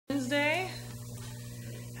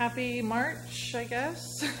Happy March, I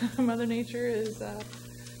guess. Mother Nature is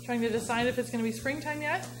trying to decide if it's going to be springtime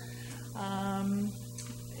yet.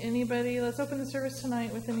 Anybody, let's open the service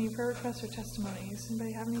tonight with any prayer requests or testimonies.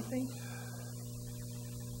 Anybody have anything?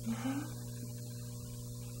 Anything?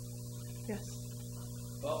 Yes.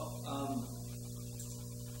 Well,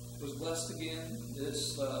 was blessed again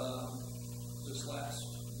this last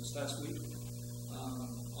week.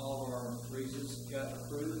 All of our raises got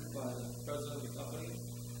approved by the president of the company,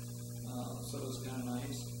 so it was kind of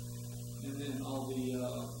nice. And then all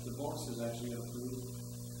the bonuses actually got approved.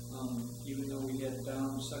 Even though we had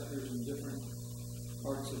down sectors in different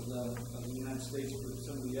parts of the United States for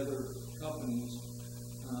some of the other companies,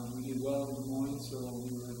 we did well in Moines, so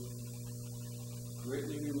we were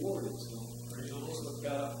greatly rewarded. So praise the Lord,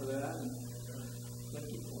 got up for that, and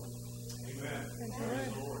thank you for it. Amen.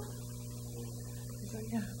 Praise the Lord.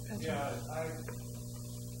 Yeah, I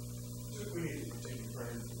think we need to continue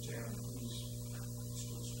praying for Tim. He's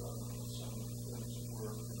still struggling with some things at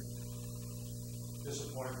work and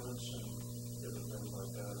disappointments and different things like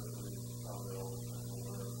that we probably all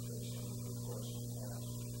aware of based on the requests in the past.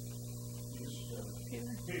 He's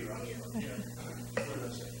Peter, I'm sorry. Yeah. What did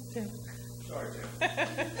I say? Tim. Sorry, Tim.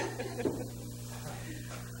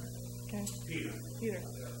 Okay. Peter. Peter.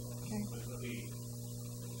 Yeah. Okay. With the B.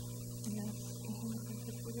 Yes.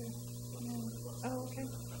 Oh, okay. All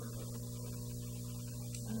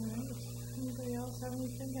right. Anybody else have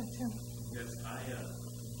anything? Yeah, Tim. Yes, I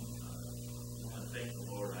want to thank the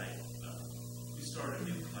Lord. We started a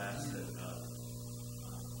new class that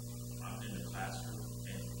I'm in the classroom,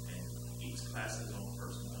 and each class has its own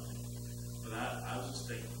personality. But I was just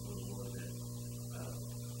thankful for the Lord that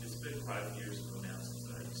it's been 5 years ago now since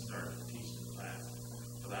I started teaching the class.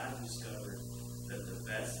 But I discovered that the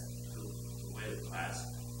way the class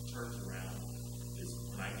turns around is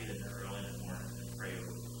when I get in there early in the morning and pray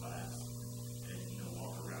over the class and,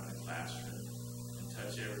 walk around the classroom and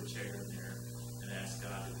touch every chair in there and ask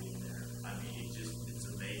God to be in there. I mean,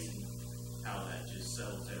 it's amazing how that just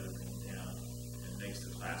settles everything down and makes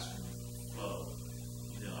the classroom flow.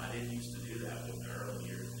 I didn't used to do that in the early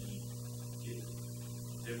years, and you get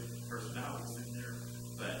different personalities in there,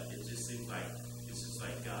 but it just seems like it's just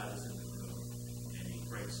like God is in the room and He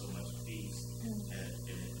brings so much peace, and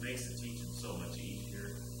it makes the teaching so much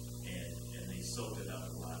easier, and they soak it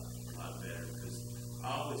up a lot better, because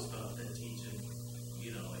I always felt that teaching,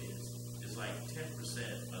 is like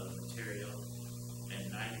 10% of the material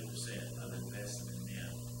and 90% of investing in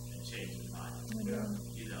them and changing lives. Yeah.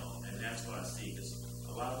 And that's what I see, because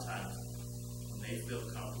a lot of times when they feel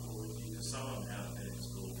comfortable with you, because some of them have been in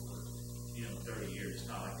school for 30 years. It's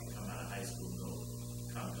not like they come out of high school and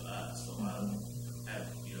come to us. A lot of them have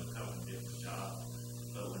come from different jobs.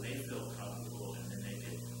 But when they feel comfortable and then they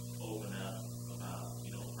can open up about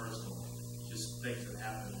personal just things that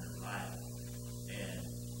happen in their life, and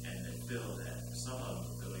they feel that some of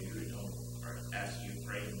them feel or ask you to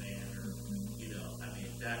pray, man, or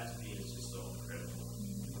that to me is just so incredible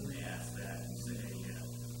when they ask that and say,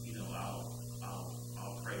 I'll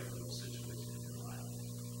pray for those situations in your life.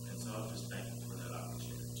 And so I'm just thankful for that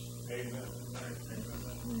opportunity. Amen.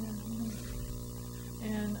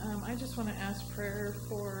 And I just want to ask prayer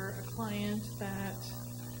for a client that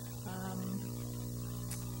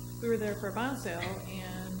we were there for a bond sale,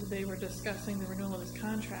 and they were discussing the renewal of his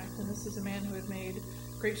contract. And this is a man who had made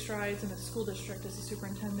great strides in the school district as a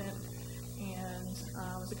superintendent, and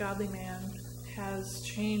was a godly man, has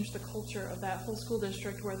changed the culture of that whole school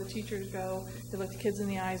district, where the teachers go, they look the kids in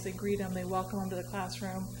the eyes, they greet them, they welcome them to the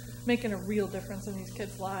classroom, making a real difference in these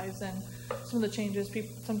kids' lives. And some of the changes,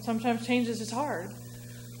 sometimes changes is hard.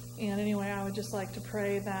 And anyway, I would just like to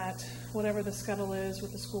pray that whatever the scuttle is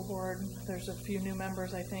with the school board, there's a few new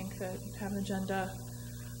members, I think, that have an agenda.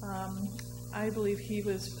 I believe he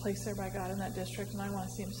was placed there by God in that district, and I want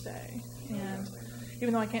to see him stay. And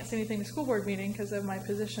even though I can't say anything to school board meeting because of my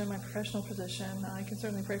position, my professional position, I can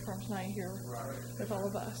certainly pray for him tonight here with all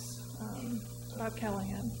of us. Bob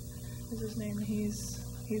Callahan is his name. He's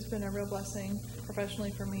been a real blessing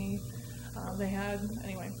professionally for me. I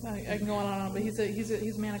can go on and on, but he's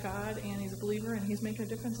a man of God, and he's a believer, and he's making a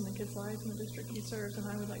difference in the kids' lives in the district he serves, and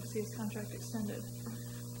I would like to see his contract extended,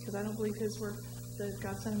 because I don't believe his work that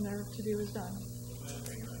God sent him there to do is done.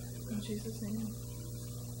 In Jesus' name.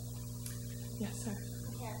 Yes, sir.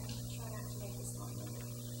 Okay, try not to make this long.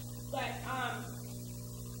 But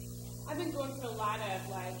I've been going through a lot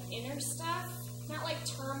of inner stuff, not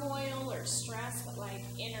turmoil or stress, but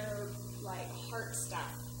inner heart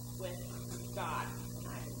stuff with God. And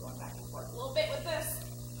I've been going back and forth a little bit with this.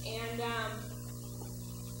 And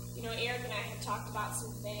Eric and I have talked about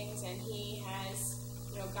some things, and he has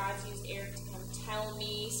God's used Eric to kind of tell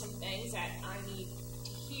me some things that I need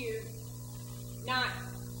to hear, not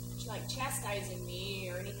like chastising me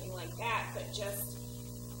or anything like that, but just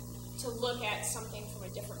to look at something from a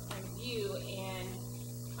different point of view. And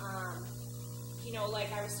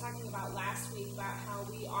like I was talking about last week about how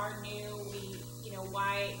we are new,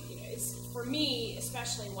 why, it's, for me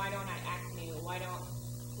especially, why don't I act new? Why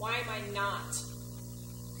am I not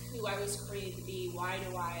who I was created to be? Why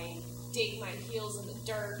do I dig my heels in the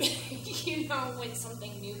dirt, when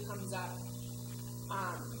something new comes up?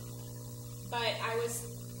 But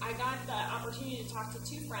I got the opportunity to talk to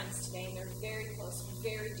 2 friends today, and they're very close,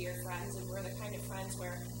 very dear friends, and we're the kind of friends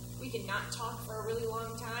where we can not talk for a really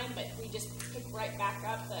long time, but we just pick right back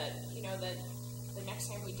up the next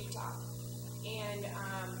time we do talk. And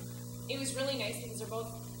it was really nice because they're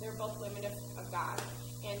both women of God,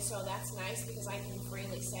 and so that's nice because I can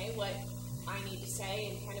freely say what I need to say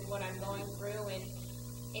and kind of what I'm going through,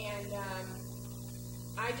 and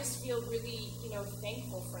I just feel really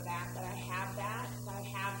thankful for that I have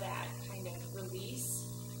that kind of release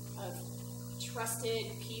of trusted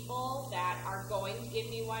people that are going to give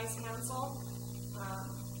me wise counsel,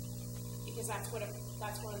 because that's one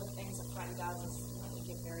of the things a friend does is they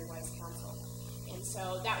give very wise counsel. And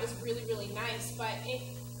so that was really, really nice, but it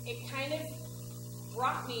kind of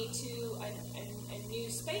brought me to a new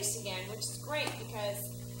space again, which is great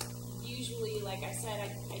because usually, like I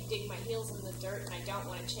said, I dig my heels in the dirt and I don't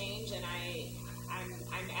want to change, and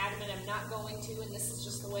I'm adamant I'm not going to, and this is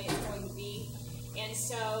just the way it's going to be. And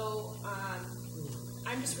so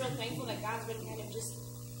I'm just real thankful that God's been kind of just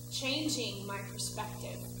changing my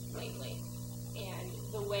perspective lately, and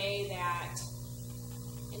the way that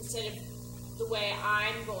instead of the way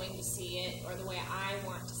I'm going to see it or the way I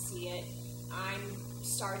want to see it, I'm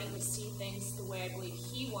starting to see things the way I believe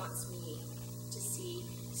He wants me to see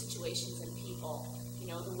situations and people,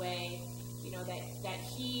 the way, that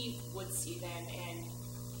He would see them.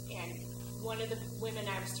 And one of the women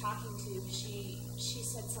I was talking to, she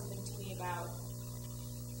said something to me about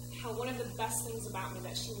how one of the best things about me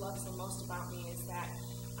that she loves the most about me is that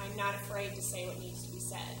I'm not afraid to say what needs to be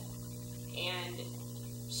said. And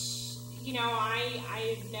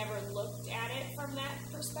I've never looked at it from that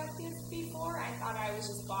perspective before. I thought I was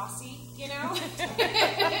just bossy,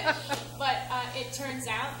 but it turns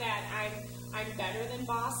out that I'm better than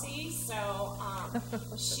bossy. So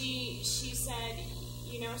she said,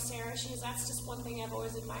 Sarah, she goes, that's just one thing I've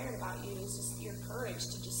always admired about you is just your courage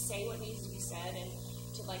to just say what needs to be said and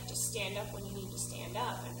to just stand up when you need to stand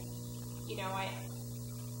up. And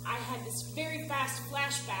I had this very fast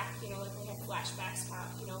flashback, like we had flashbacks about,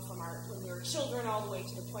 from when we were children all the way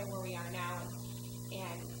to the point where we are now,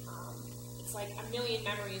 and it's like a million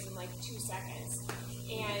memories in 2 seconds.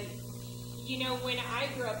 And when I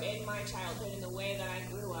grew up in my childhood in the way that I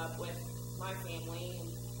grew up with my family, and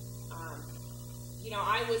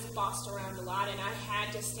I was bossed around a lot, and I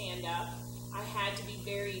had to stand up. I had to be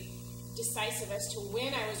very decisive as to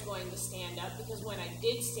when I was going to stand up, because when I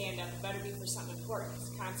did stand up, it better be for something important, because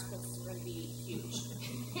the consequences were going to be huge.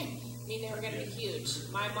 They were going to be huge.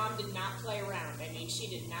 My mom did not play around. She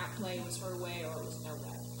did not play. It was her way or it was no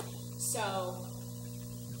way. So,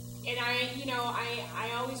 and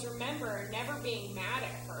I always remember never being mad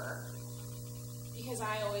at her, because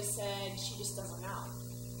I always said she just doesn't know.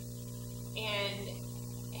 And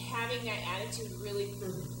having that attitude really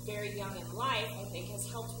very young in life, I think, has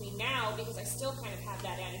helped me now, because I still kind of have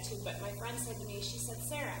that attitude. But my friend said to me, she said,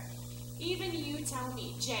 Sarah, even you tell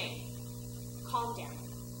me, Jane, calm down.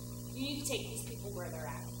 You need to take these people where they're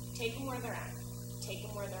at. Take them where they're at. Take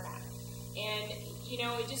them where they're at. And,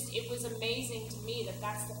 it was amazing to me that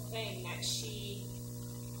that's the thing that she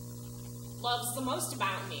loves the most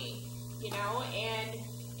about me, and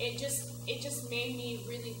it just made me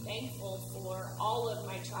really thankful for all of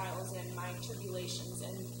my trials and my tribulations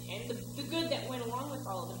and the good that went along with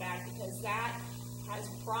all of the bad, because that has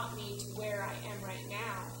brought me to where I am right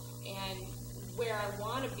now. And where I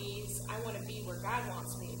want to be is I want to be where God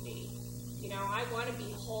wants me to be. I want to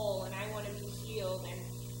be whole, and I want to be healed, and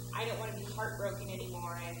I don't want to be heartbroken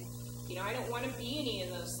anymore, and I don't want to be any of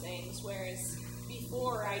those things. Whereas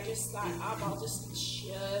before, I just thought, I'll just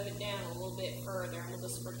shove it down a little bit further, and we'll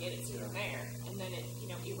just forget it's even there, and then it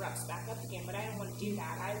erupts back up again. But I don't want to do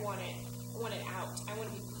that. I want it out. I want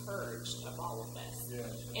to be purged of all of this.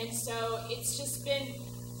 Yeah. And so it's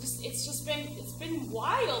been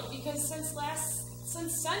wild, because since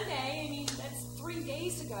Sunday, that's 3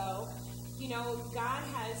 days ago, God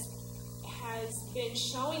has been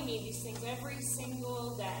showing me these things every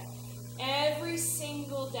single day.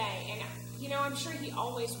 And I'm sure He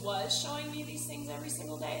always was showing me these things every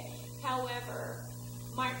single day. However,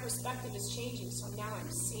 my perspective is changing, so now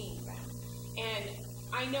I'm seeing them. And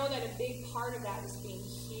I know that a big part of that is being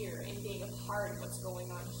here and being a part of what's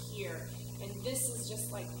going on here. And this is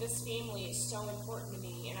just like, this family is so important to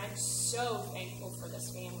me, and I'm so thankful for this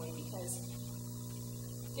family, because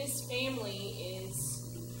this family is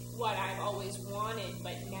what I've always wanted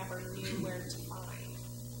but never knew where to find,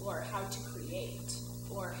 or how to create,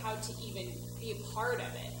 or how to even be a part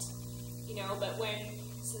of it. You know, but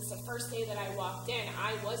since the first day that I walked in,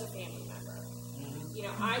 I was a family member. You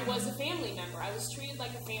know, I was a family member. I was treated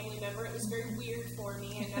like a family member. It was very weird for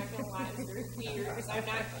me. I'm not going to lie, it was very weird, because I'm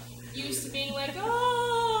not used to being like,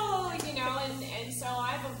 oh, you know, and so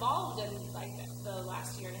I've evolved in like the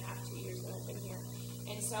last year and a half, 2 years that I've been here.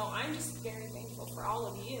 And so I'm just very thankful for all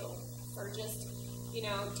of you for just, you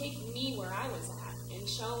know, taking me where I was at and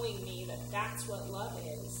showing me that that's what love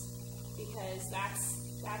is, because that's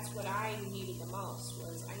what I needed the most,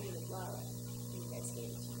 was I needed love, and you guys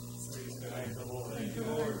gave it to me. Thank the Lord. Thank you,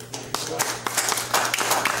 Lord.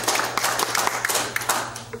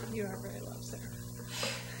 You are very loved, Sarah.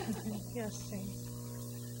 Yes, Jane.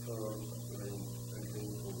 I'm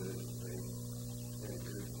thankful that I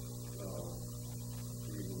entered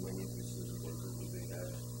even my nieces and workers, that they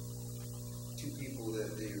had 2 people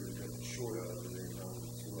that they were cut short of, and they found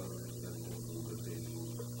 2 others, and I'm thankful that they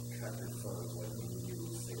cut their funds, like when you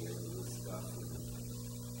were singing and this stuff. And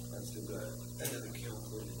I've still got another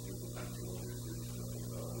counselor to give the 2 others that he's talking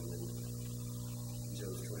about, and then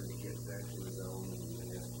Joe's trying to get back to his own and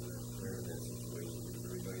ask for prayer in that situation. It's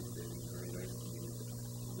very nice that he's very nice to you.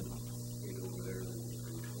 Stayed over there and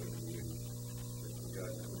trying to you.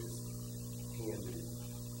 God put his hand and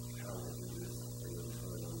power into this thing of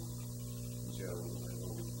time on Joe. I've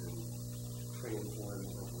always been praying for him.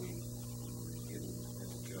 Hopefully, getting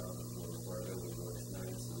his job as well as Fargo and what's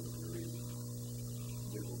nice, and it's very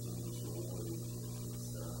difficult to move forward.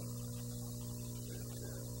 It's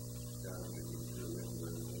God will get you through it, and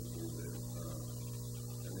I'm thankful that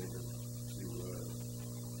I'm able to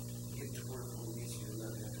get to work for a week and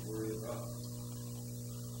not have to worry about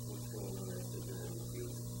what's going on after that, and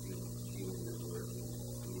dealing with work and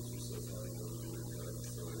things are so how I go through it, God,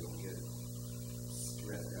 so I don't get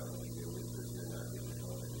stressed out when you get with this, you're not getting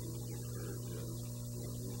help and you get hurt,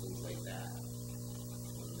 things like that.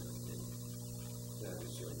 That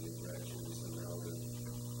is showing you direction somehow to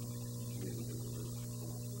get into the work.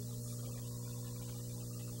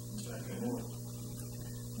 Thank you, Lord.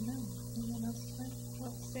 No. Anyone else today?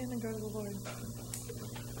 Well, stand and go to the Lord.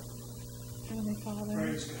 Heavenly Father,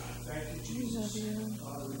 Praise God. Thank you, we love Jesus. you.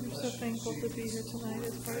 Father, we We're bless so you. thankful to be here tonight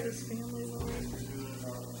as part of this family, Lord.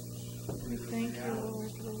 We thank you,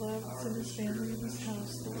 Lord, for the love that's in this family, in this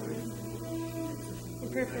house, Lord. We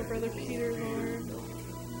pray for our brother Peter, Lord.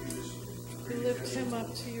 We lift him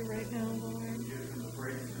up to you right now, Lord.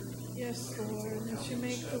 Yes, Lord, that you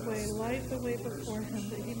make the way, light the way before him,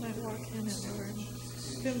 that he might walk in it, Lord.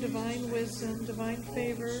 Give him divine wisdom, divine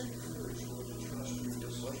favor.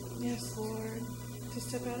 Yes, Lord, to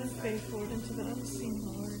step out in faith, Lord, into the unseen,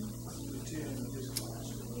 Lord.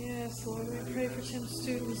 Yes, Lord, we pray for Tim's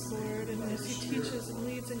students, Lord, and as he teaches and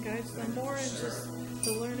leads and guides them more in just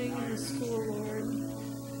the learning in the school, Lord,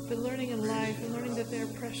 the learning in life, and learning that they are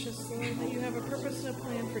precious, Lord, and that you have a purpose and a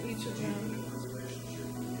plan for each of them.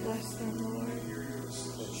 Bless them, Lord.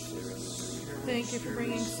 Thank you for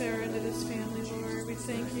bringing Sarah into this family, Lord. We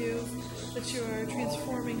thank you that you are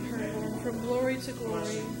transforming her, Lord, from glory to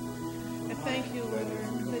glory. I thank you, Lord,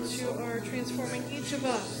 that you are transforming each of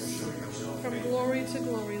us from glory to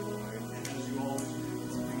glory, Lord.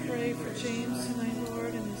 Pray for James tonight,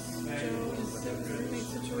 Lord, and his Joe, his roommate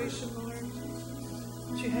situation, Lord.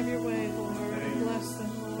 That you have your way, Lord, and bless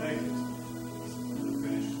them, Lord.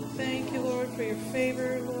 Thank you, Lord, for your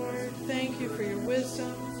favor, Lord. Thank you for your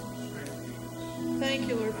wisdom. Thank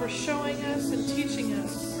you, Lord, for showing us and teaching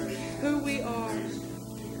us who we are.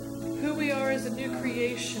 Who we are as a new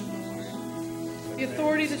creation, Lord. The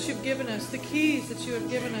authority that you've given us, the keys that you have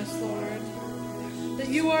given us, Lord. That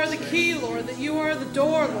you are the key, Lord. That you are the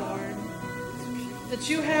door, Lord. That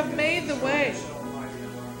you have made the way.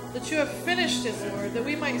 That you have finished it, Lord. That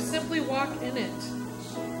we might simply walk in it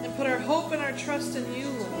and put our hope and our trust in you,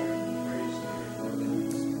 Lord.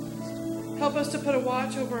 Help us to put a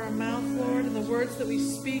watch over our mouth, Lord, and the words that we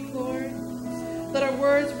speak, Lord. Let our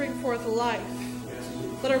words bring forth life.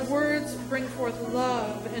 Let our words bring forth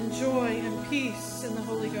love and joy and peace in the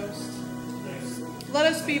Holy Ghost. Let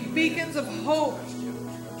us be beacons of hope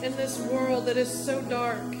in this world that is so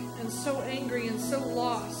dark and so angry and so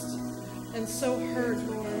lost and so hurt,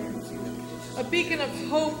 Lord. A beacon of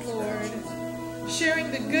hope, Lord, sharing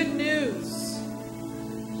the good news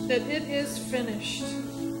that it is finished,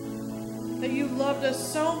 that you loved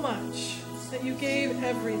us so much that you gave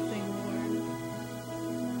everything, Lord.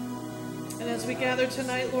 And as we gather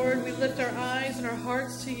tonight, Lord, we lift our eyes and our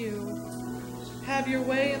hearts to you. Have your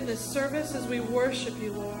way in this service as we worship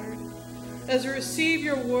you, Lord. As we receive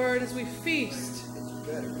your word, as we feast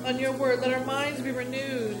on your word, let our minds be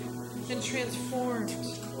renewed and transformed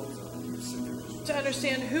to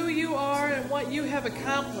understand who you are and what you have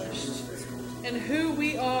accomplished and who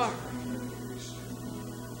we are.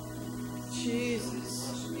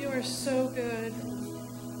 Jesus, you are so good.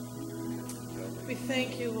 We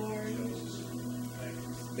thank you, Lord.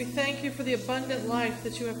 We thank you for the abundant life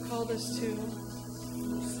that you have called us to.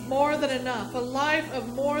 More than enough, a life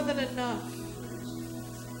of more than enough.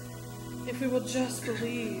 If we will just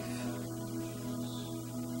believe.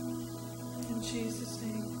 In Jesus'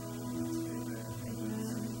 name.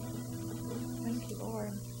 Amen. Thank you,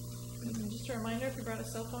 Lord. And just a reminder, if you brought a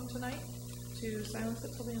cell phone tonight, to silence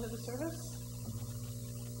it till the end of the service.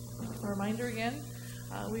 A reminder again,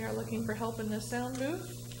 we are looking for help in the sound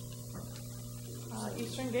booth.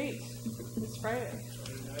 Eastern Gate this Friday.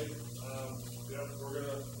 Friday night, we're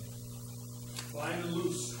gonna find and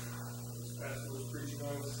loose. This pastor was preaching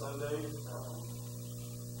on Sunday.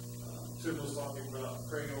 Tim was talking about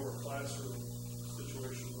praying over classroom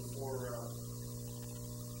situation before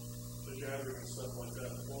the gathering and stuff like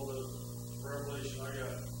that. Well, the revelation I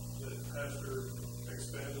got that Pastor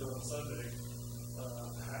expanded on Sunday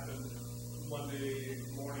happened Monday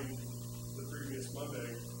morning, the previous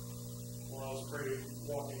Monday, while I was praying,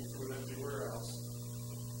 walking through an empty warehouse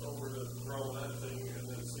over to throw that thing, and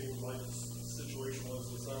it seemed like the situation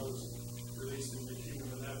was as I was releasing the kingdom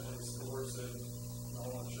in that place, the Lord said, I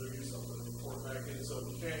want to show you something, report back in, so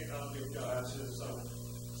you can't copy of God, it's just something.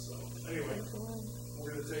 So, anyway,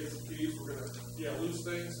 we're going to take some keys, we're going to, lose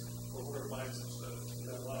things, but we're going to find some stuff. We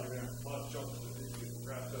got a lot of junk that needs to be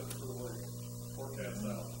wrapped up and put away, forecast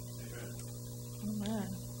out. Amen. Amen.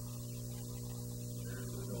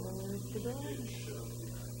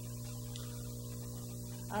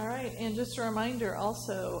 All right, and just a reminder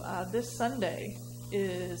also, this Sunday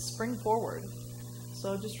is Spring Forward.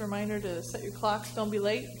 So just a reminder to set your clocks, don't be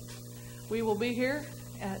late. We will be here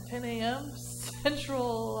at 10 a.m.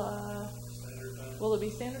 Central, will it be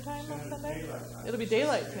standard time on Sunday? It'll be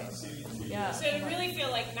daylight time. Yeah. So it'll really feel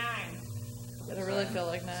like 9. It'll really feel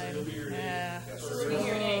like 9. So you'll be here at 8. Yeah. So we'll be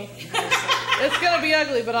here at 8. It's going to be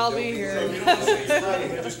ugly, but I'll be here. So if you don't say it's Friday,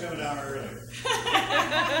 they'll just come an hour earlier.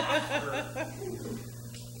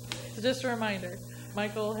 So just a reminder,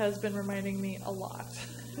 Michael has been reminding me a lot.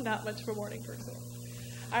 Not much of a morning person.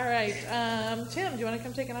 All right, Tim, do you want to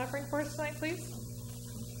come take an offering for us tonight, please?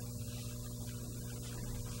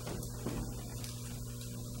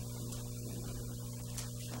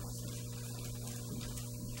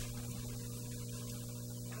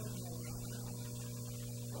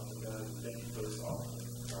 Father God, thank you for this offering.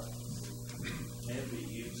 May it be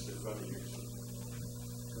used in front of your kingdom.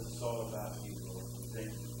 Because it's all about you, Lord. We thank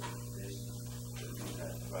you for the provision that you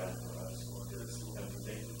have provided for us, Lord. And we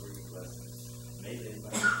thank you for your blessings. May they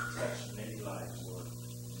touch many lives, Lord.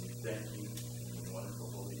 And we thank you in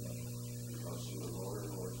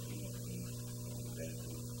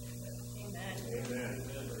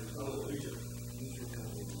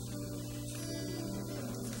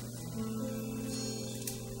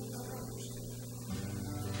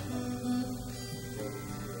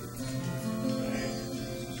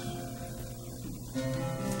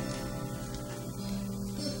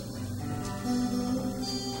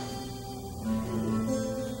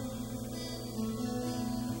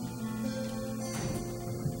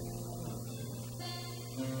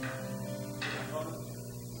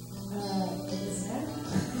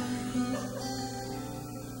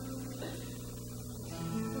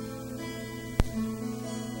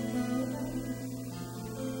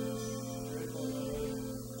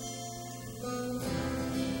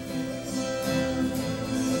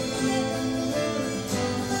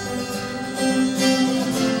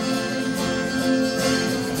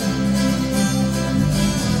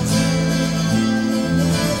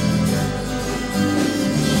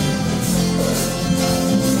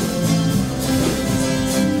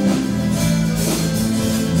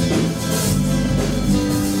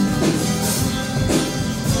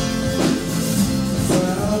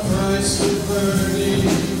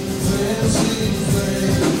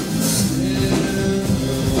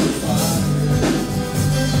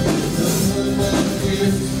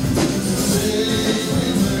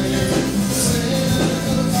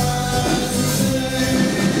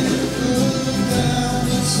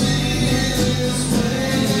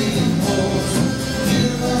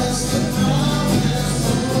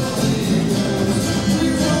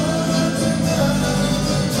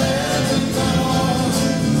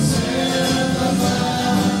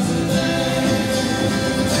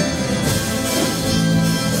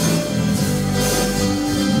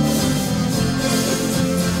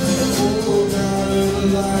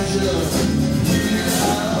Stand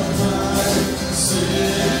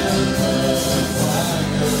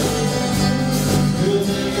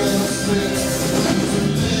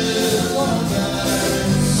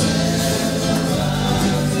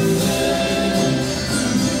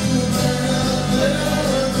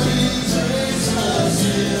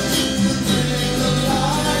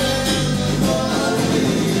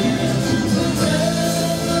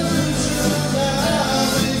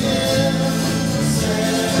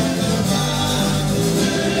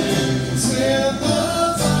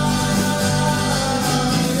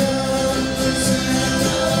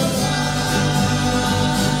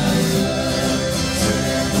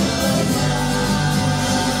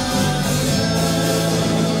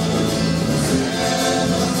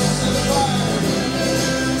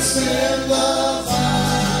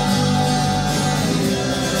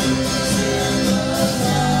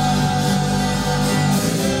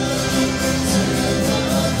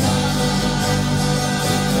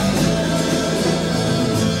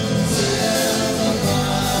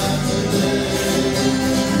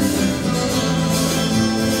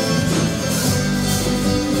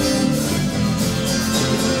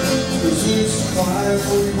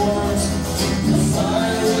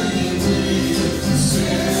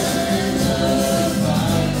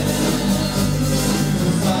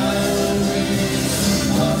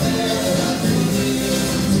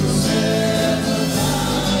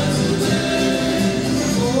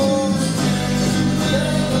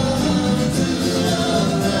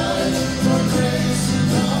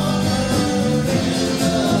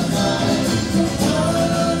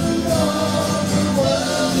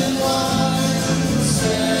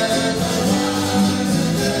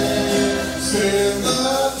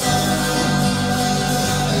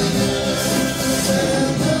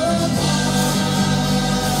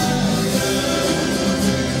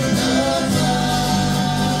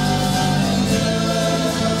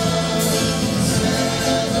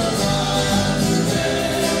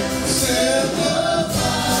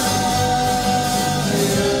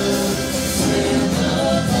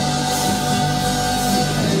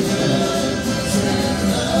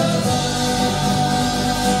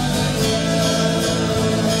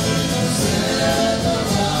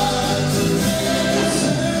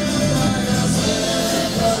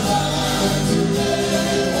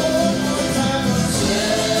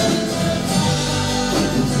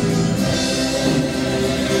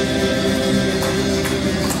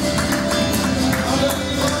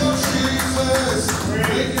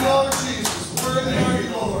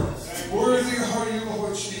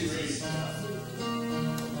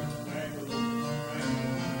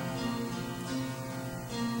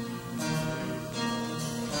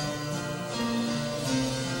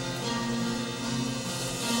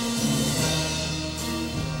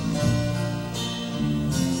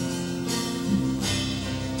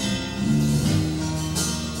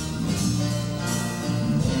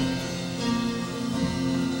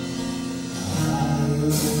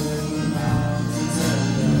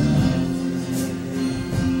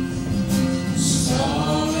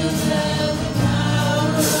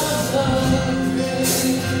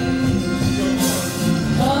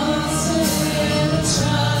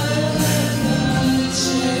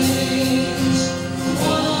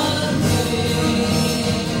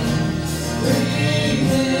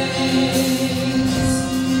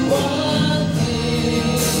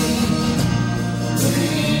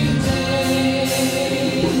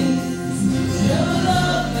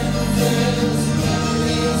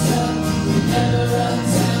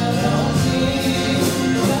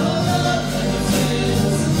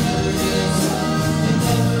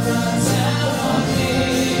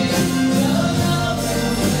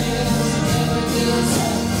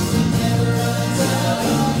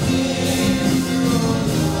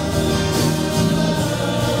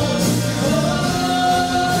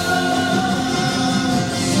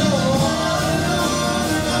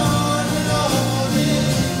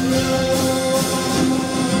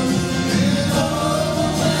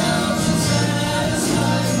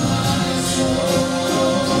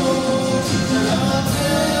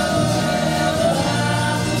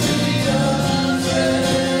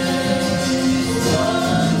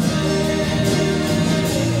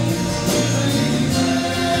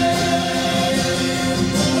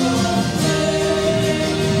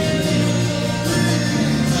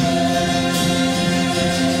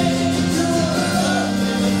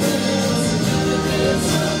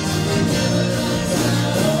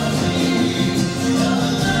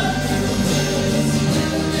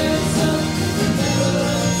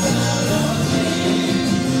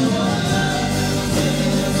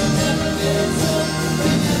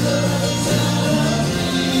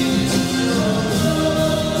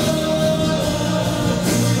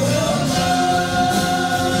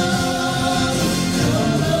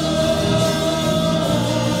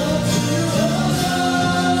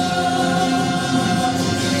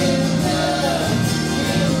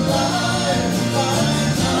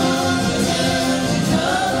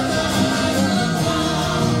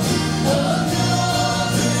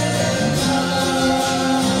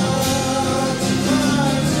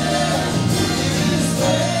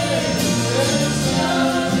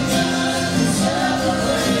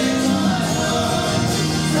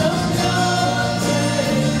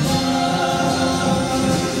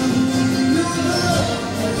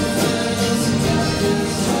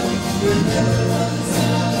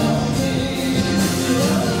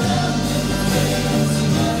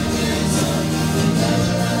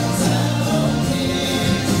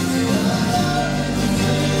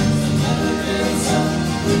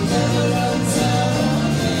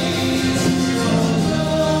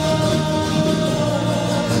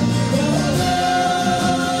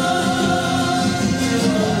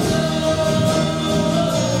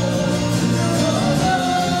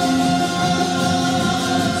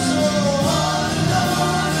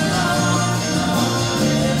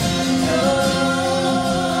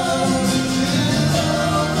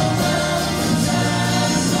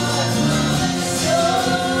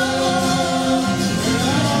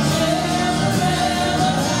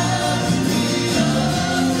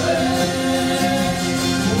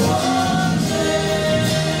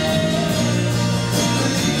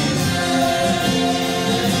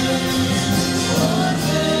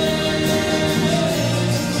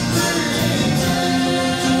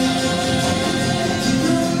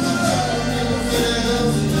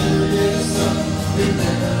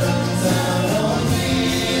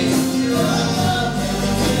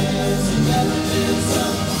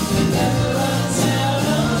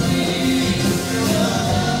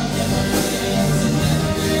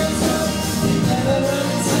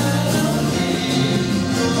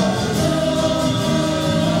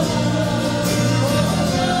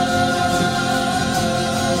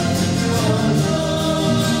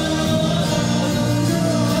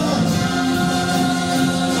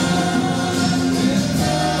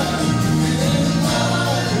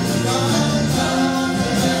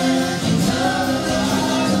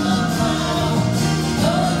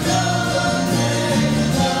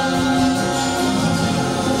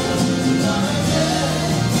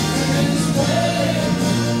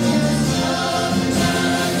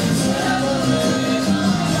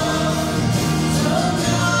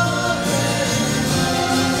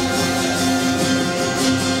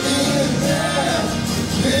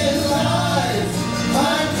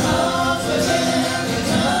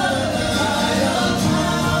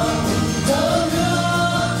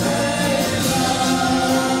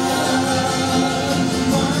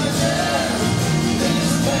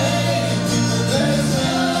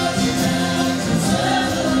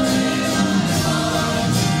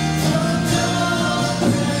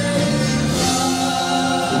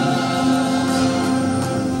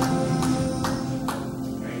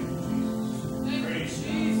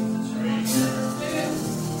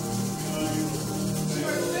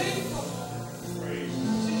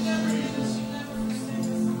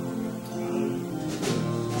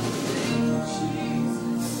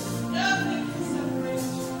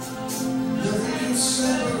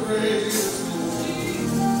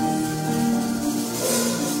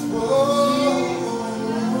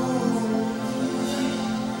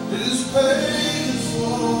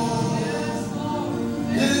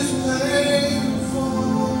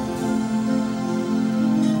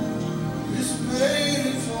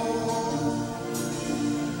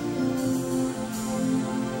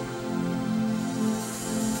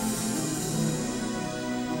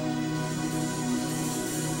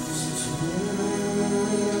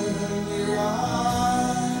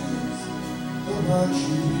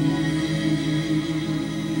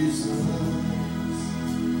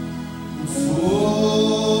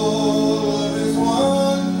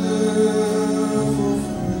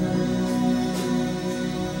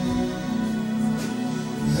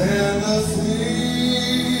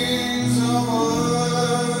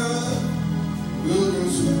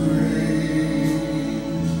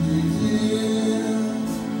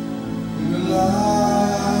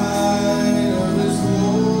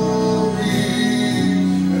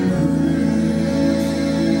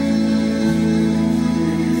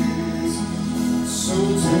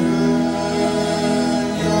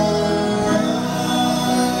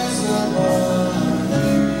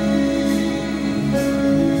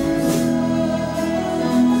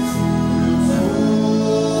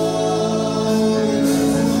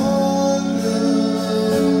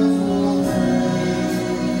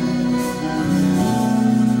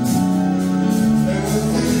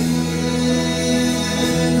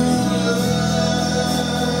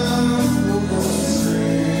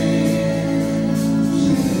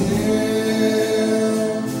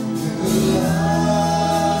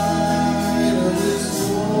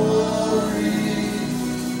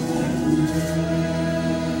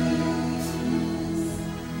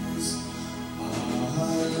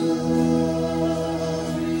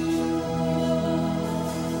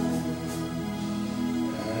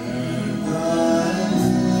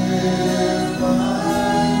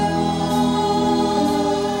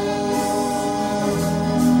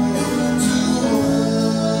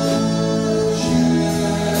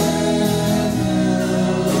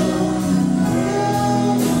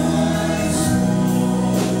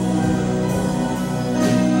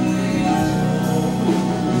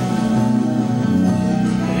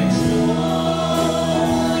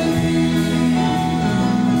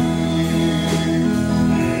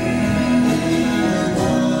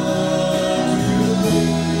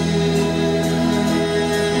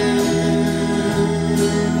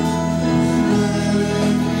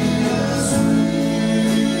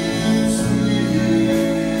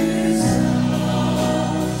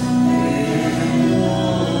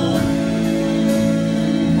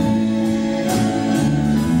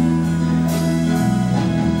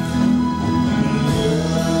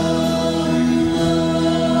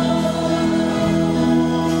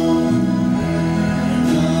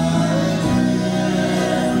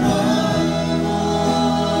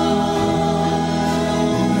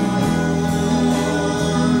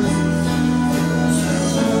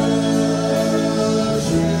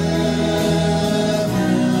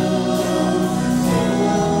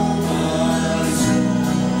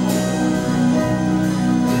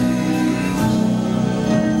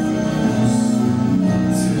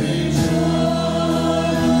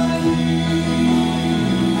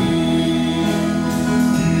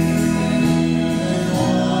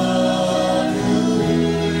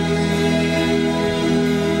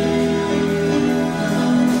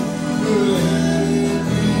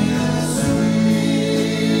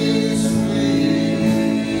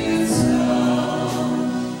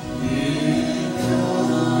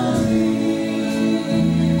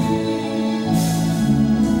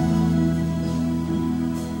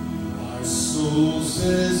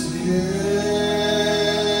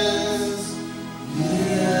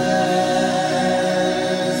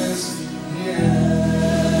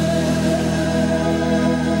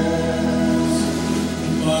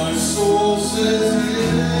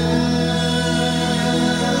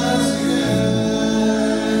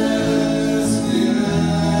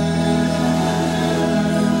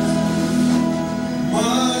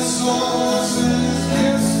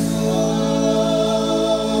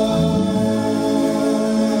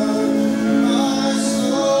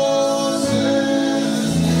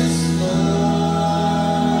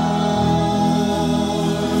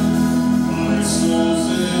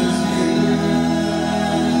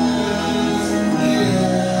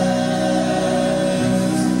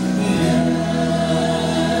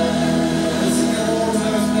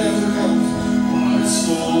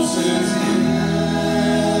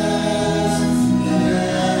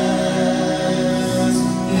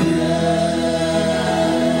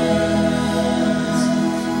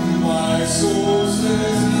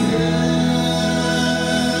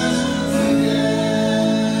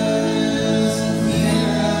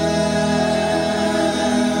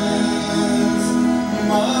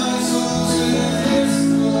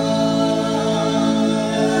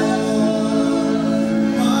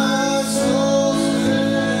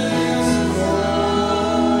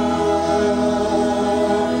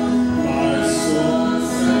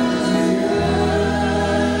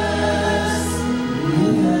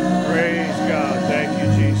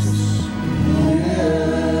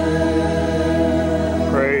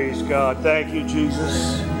God. Thank you,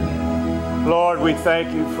 Jesus. Lord, we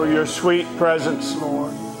thank you for your sweet presence,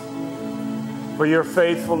 Lord, for your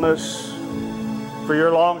faithfulness, for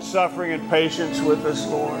your long-suffering and patience with us,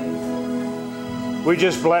 Lord. We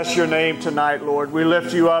just bless your name tonight, Lord. We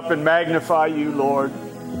lift you up and magnify you, Lord.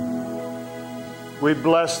 We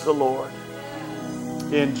bless the Lord.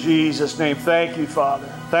 In Jesus' name, thank you, Father.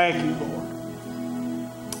 Thank you,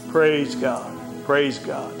 Lord. Praise God. Praise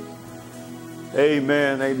God.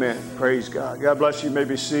 Amen. Amen. Praise God. God bless you. You may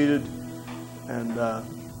be seated. And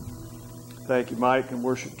thank you, Mike and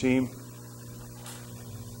worship team.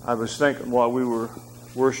 I was thinking while we were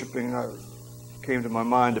worshiping, it came to my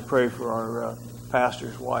mind to pray for our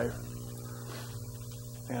pastor's wife.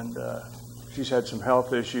 And she's had some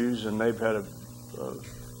health issues, and they've had a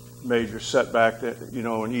major setback. That, you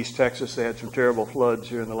know, in East Texas, they had some terrible floods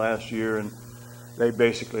here in the last year, and they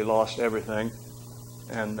basically lost everything.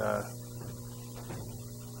 And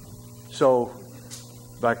so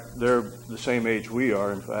back, they're the same age we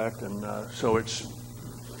are, in fact, and so it's,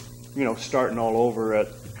 you know, starting all over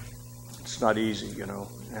it's not easy, you know,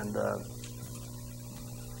 and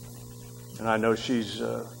I know she's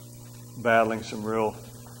battling some real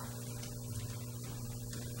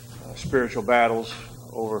spiritual battles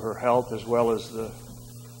over her health as well as the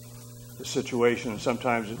situation. And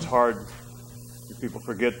sometimes it's hard. People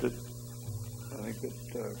forget that. I think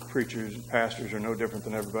that preachers and pastors are no different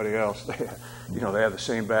than everybody else. They, you know, they have the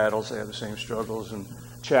same battles, they have the same struggles and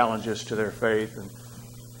challenges to their faith,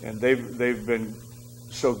 and they've been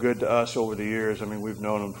so good to us over the years. I mean, we've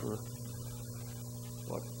known them for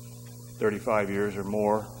 35 years or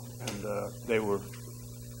more, and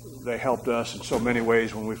they helped us in so many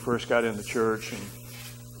ways when we first got in the church,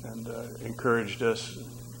 and encouraged us,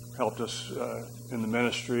 helped us in the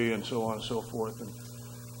ministry, and so on and so forth. And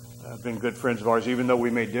been good friends of ours. Even though we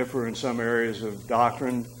may differ in some areas of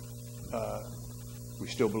doctrine, we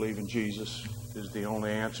still believe in Jesus is the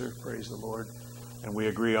only answer. Praise the Lord. And we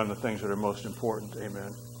agree on the things that are most important.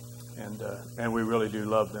 Amen. And we really do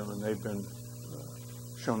love them, and they've been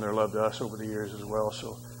shown their love to us over the years as well.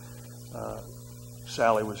 So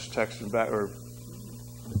Sally was texting back, or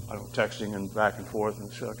texting and back and forth and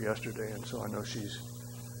stuff yesterday, and so I know she's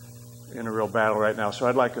in a real battle right now. So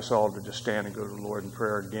I'd like us all to just stand and go to the Lord in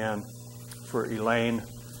prayer again for Elaine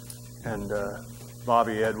and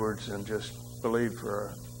Bobby Edwards, and just believe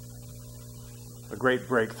for a great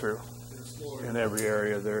breakthrough in every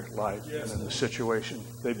area of their life and in the situation.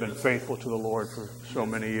 They've been faithful to the Lord for so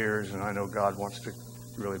many years, and I know God wants to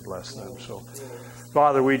really bless them. So,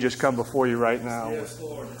 Father, we just come before you right now with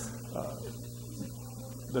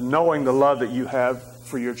the knowing the love that you have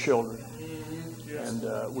for your children.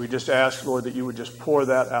 And we just ask, Lord, that you would just pour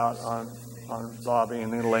that out on Bobby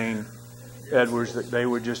and Elaine Edwards, that they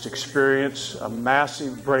would just experience a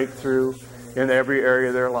massive breakthrough in every area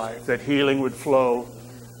of their life, that healing would flow,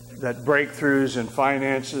 that breakthroughs in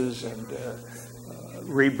finances and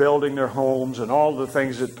rebuilding their homes and all the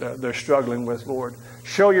things that they're struggling with, Lord.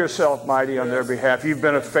 Show yourself mighty on their behalf. You've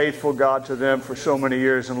been a faithful God to them for so many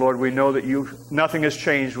years, and Lord, we know that nothing has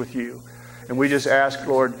changed with you. And we just ask,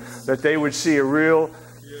 Lord, that they would see a real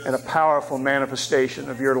and a powerful manifestation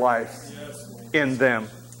of your life in them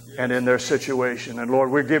and in their situation. And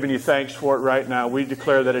Lord, we're giving you thanks for it right now. We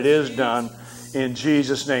declare that it is done in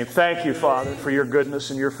Jesus' name. Thank you, Father, for your goodness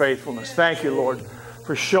and your faithfulness. Thank you, Lord,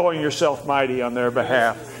 for showing yourself mighty on their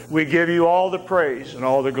behalf. We give you all the praise and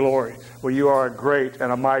all the glory. For you are a great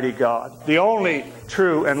and a mighty God, the only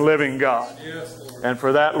true and living God. And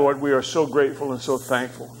for that, Lord, we are so grateful and so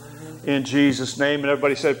thankful. In Jesus' name. And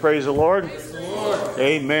everybody said, praise the Lord. Praise the Lord.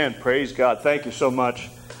 Amen. Praise God. Thank you so much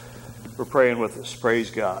for praying with us. Praise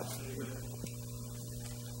God.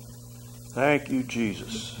 Thank you,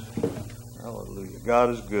 Jesus. Hallelujah. God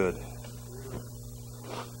is good.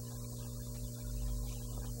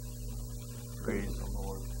 Praise the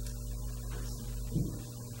Lord.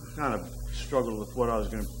 Kind of struggled with what I was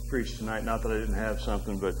going to preach tonight. Not that I didn't have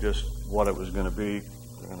something, but just what it was going to be.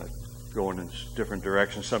 We're going to going in different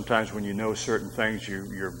directions. Sometimes when you know certain things,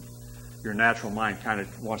 your natural mind kind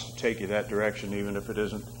of wants to take you that direction, even if it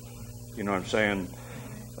isn't. You know what I'm saying?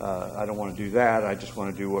 I don't want to do that. I just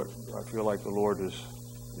want to do what I feel like the Lord is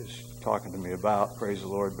talking to me about. Praise the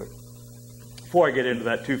Lord. But before I get into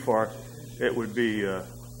that too far, it would be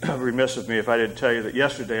remiss of me if I didn't tell you that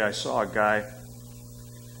yesterday I saw a guy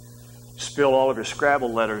spill all of his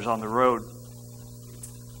Scrabble letters on the road.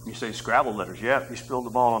 You say Scrabble letters? Yeah, he spilled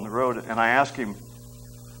them all on the road. And I asked him,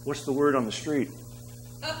 what's the word on the street?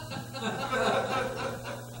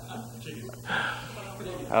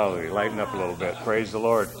 Oh, he lightened up a little bit. Praise the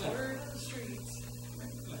Lord.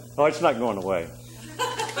 Oh, it's not going away.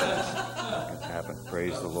 It happened.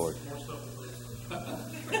 Praise the Lord.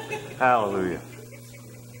 Hallelujah.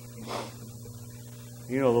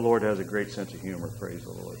 You know the Lord has a great sense of humor. Praise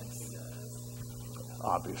the Lord.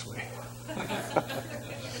 Obviously.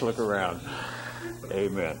 Look around.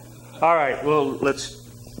 Amen. All right, well,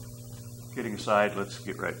 getting aside, let's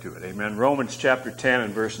get right to it. Amen. Romans chapter 10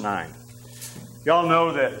 and verse 9. Y'all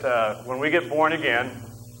know that when we get born again,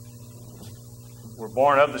 we're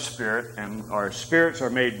born of the Spirit, and our spirits are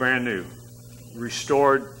made brand new,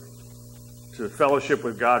 restored to fellowship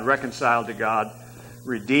with God, reconciled to God,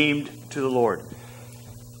 redeemed to the Lord.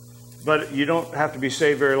 But you don't have to be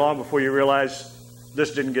saved very long before you realize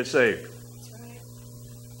this didn't get saved.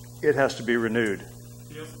 It has to be renewed.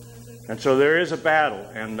 And so there is a battle,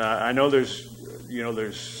 and I know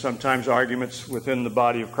there's sometimes arguments within the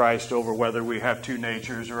body of Christ over whether we have two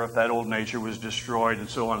natures or if that old nature was destroyed and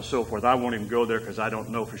so on and so forth. I won't even go there because I don't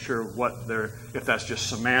know for sure if that's just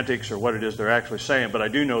semantics or what it is they're actually saying. But I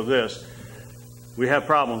do know this: we have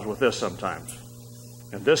problems with this sometimes,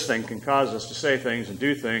 and this thing can cause us to say things and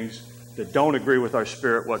do things that don't agree with our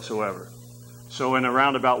spirit whatsoever. So in a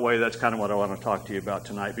roundabout way, that's kind of what I want to talk to you about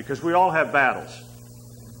tonight, because we all have battles.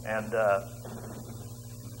 And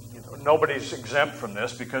nobody's exempt from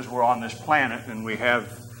this because we're on this planet and we have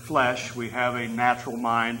flesh, we have a natural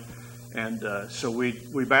mind, and so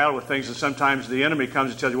we battle with things, and sometimes the enemy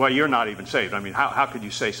comes and tells you, well, you're not even saved. I mean, how could you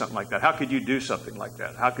say something like that? How could you do something like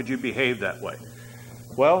that? How could you behave that way?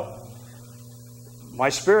 Well, my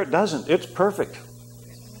spirit doesn't. It's perfect.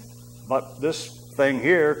 But this thing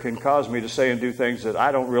here can cause me to say and do things that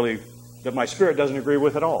that my spirit doesn't agree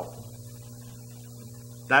with at all.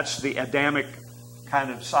 That's the Adamic kind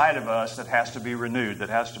of side of us that has to be renewed, that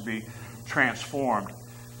has to be transformed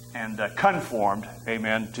and conformed,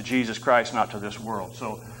 amen, to Jesus Christ, not to this world.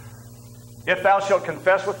 So, if thou shalt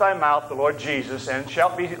confess with thy mouth the Lord Jesus, and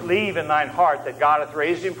shalt believe in thine heart that God hath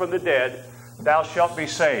raised him from the dead, thou shalt be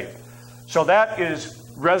saved. So that is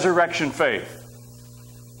resurrection faith.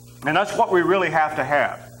 And that's what we really have to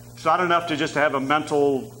have. It's not enough to just have a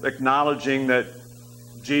mental acknowledging that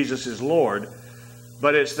Jesus is Lord,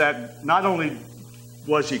 but it's that not only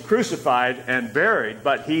was he crucified and buried,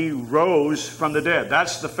 but he rose from the dead.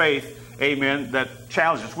 That's the faith, amen, that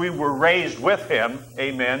challenges us. We were raised with him,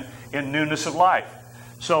 amen, in newness of life.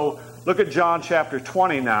 So look at John chapter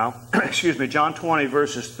 20 now. Excuse me, John 20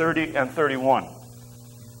 verses 30 and 31.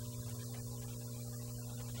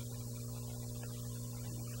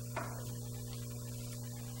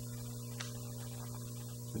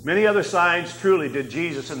 Many other signs truly did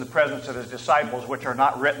Jesus in the presence of his disciples, which are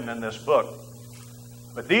not written in this book.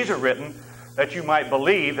 But these are written that you might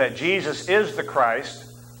believe that Jesus is the Christ,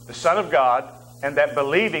 the Son of God, and that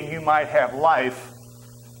believing you might have life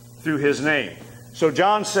through his name. So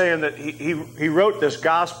John's saying that he wrote this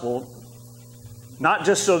gospel not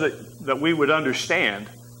just so that we would understand,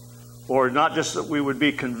 or not just that we would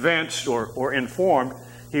be convinced or informed.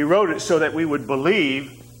 He wrote it so that we would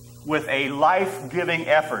believe with a life-giving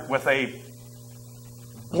effort, with a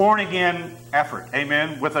born-again effort,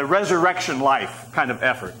 amen, with a resurrection life kind of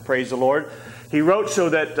effort, praise the Lord. He wrote so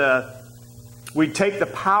that we'd take the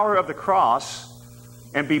power of the cross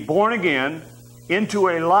and be born again into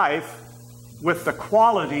a life with the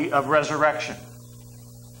quality of resurrection.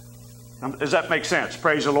 Does that make sense?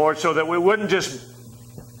 Praise the Lord. So that we wouldn't just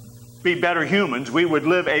be better humans, we would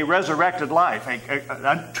live a resurrected life,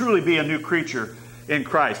 truly be a new creature in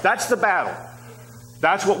Christ. That's the battle.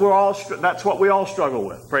 That's what we all struggle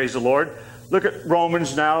with. Praise the Lord. Look at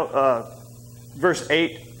Romans now, chapter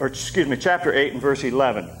 8 and verse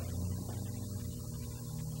 11.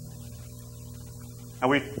 And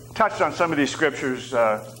we touched on some of these scriptures,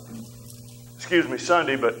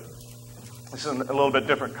 Sunday, but this is a little bit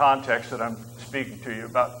different context that I'm speaking to you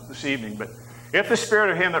about this evening. But if the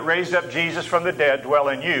Spirit of him that raised up Jesus from the dead dwell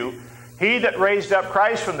in you, he that raised up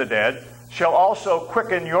Christ from the dead shall also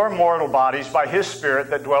quicken your mortal bodies by his Spirit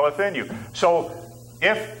that dwelleth in you. So,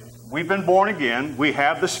 if we've been born again, we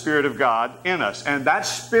have the Spirit of God in us. And that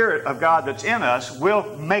Spirit of God that's in us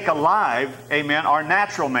will make alive, amen, our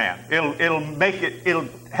natural man. It'll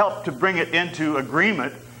help to bring it into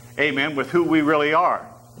agreement, amen, with who we really are.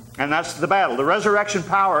 And that's the battle. The resurrection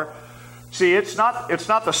power, see, it's not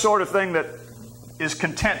the sort of thing that is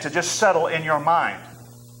content to just settle in your mind.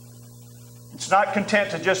 It's not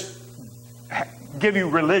content to just give you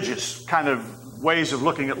religious kind of ways of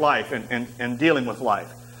looking at life and dealing with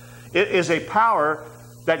life. It is a power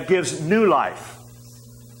that gives new life.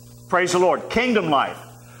 Praise the Lord. Kingdom life.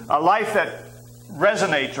 A life that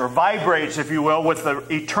resonates or vibrates, if you will, with the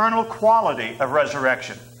eternal quality of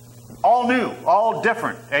resurrection. All new, all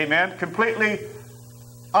different. Amen. Completely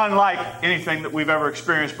unlike anything that we've ever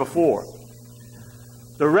experienced before.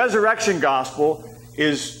 The resurrection gospel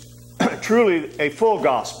is truly a full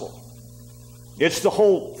gospel. It's the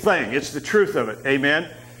whole thing. It's the truth of it. Amen.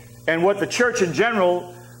 And what the church in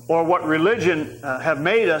general, or what religion have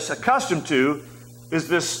made us accustomed to, is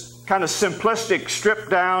this kind of simplistic, stripped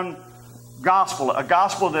down gospel. A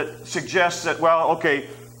gospel that suggests that, well, okay,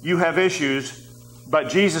 you have issues, but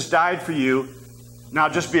Jesus died for you. Now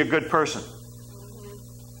just be a good person.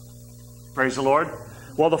 Praise the Lord.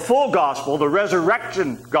 Well, the full gospel, the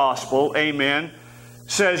resurrection gospel, amen,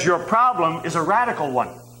 says your problem is a radical one.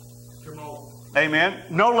 Amen.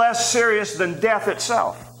 No less serious than death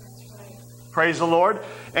itself. Praise the Lord.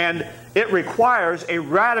 And it requires a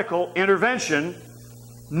radical intervention,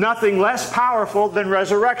 nothing less powerful than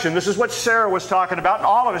resurrection. This is what Sarah was talking about. And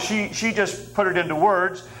all of us, she just put it into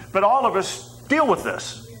words, but all of us deal with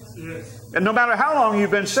this. Yes. And no matter how long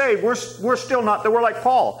you've been saved, we're still not there. We're like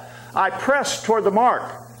Paul. I press toward the mark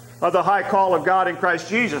of the high call of God in Christ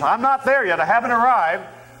Jesus. I'm not there yet. I haven't arrived.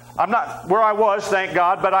 I'm not where I was, thank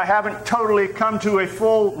God, but I haven't totally come to a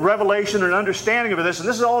full revelation and understanding of this. And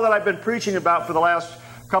this is all that I've been preaching about for the last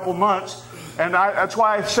couple months. And that's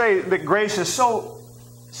why I say that grace is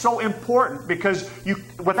so important, because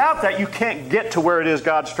without that, you can't get to where it is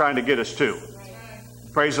God's trying to get us to.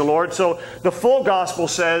 Praise the Lord. So the full gospel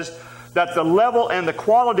says that the level and the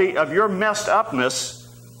quality of your messed upness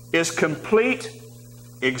is complete,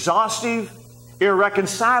 exhaustive,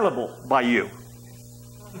 irreconcilable by you.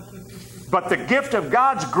 But the gift of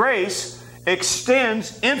God's grace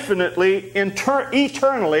extends infinitely,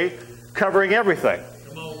 eternally, covering everything.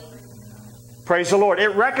 Praise the Lord. It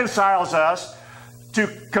reconciles us to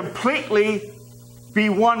completely be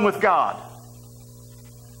one with God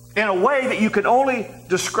in a way that you can only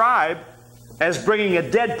describe as bringing a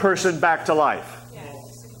dead person back to life.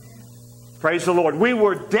 Yes. Praise the Lord. We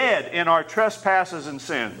were dead in our trespasses and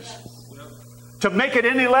sins. Yes. To make it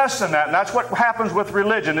any less than that, and that's what happens with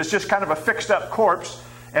religion. It's just kind of a fixed up corpse,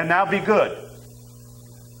 and now be good.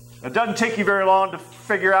 It doesn't take you very long to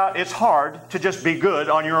figure out it's hard to just be good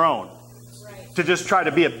on your own. Right. To just try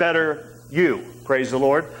to be a better you. Praise the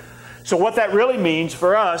Lord. So what that really means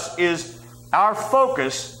for us is our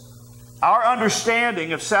focus, our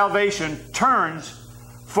understanding of salvation turns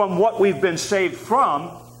from what we've been saved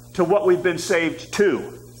from to what we've been saved to.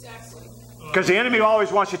 Exactly. Because the enemy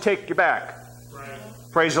always wants to take you back. Right.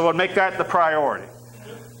 Praise the Lord. Make that the priority.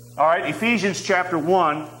 All right, Ephesians chapter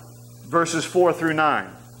 1, verses 4 through 9.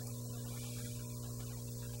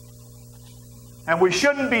 And we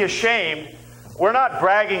shouldn't be ashamed. We're not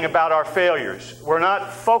bragging about our failures. We're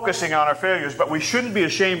not focusing on our failures, but we shouldn't be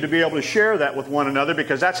ashamed to be able to share that with one another,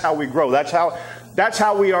 because that's how we grow. That's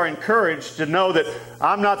how we are encouraged to know that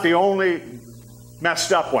I'm not the only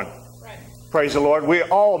messed up one. Right. Praise the Lord. We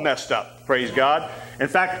all messed up. Praise God. In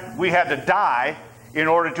fact, we had to die in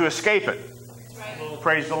order to escape it. Right.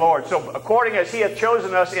 Praise the Lord. So according as He hath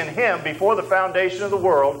chosen us in Him before the foundation of the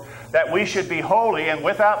world, that we should be holy and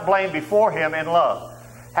without blame before Him in love,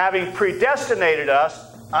 having predestinated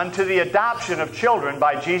us unto the adoption of children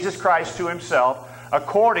by Jesus Christ to Himself,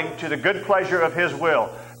 according to the good pleasure of His will,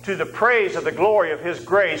 to the praise of the glory of His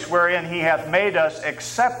grace, wherein He hath made us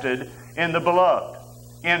accepted in the Beloved,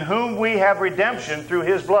 in whom we have redemption through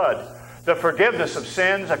His blood, the forgiveness of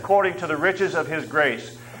sins, according to the riches of His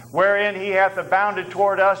grace, wherein He hath abounded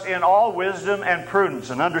toward us in all wisdom and prudence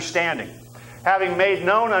and understanding, having made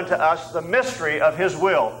known unto us the mystery of His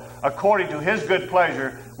will, according to His good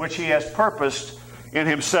pleasure, which He has purposed in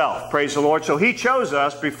Himself. Praise the Lord. So He chose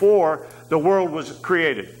us before the world was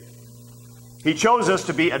created. He chose us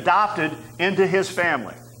to be adopted into His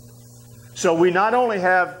family. So we not only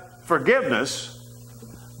have forgiveness,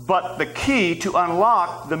 but the key to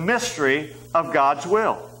unlock the mystery of God's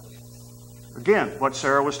will. Again, what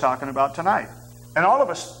Sarah was talking about tonight. And all of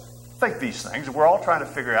us think these things. We're all trying to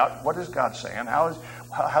figure out, what is God saying?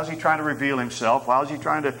 How's He trying to reveal Himself? How is He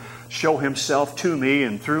trying to show Himself to me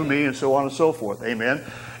and through me, and so on and so forth? Amen.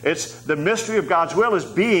 It's the mystery of God's will is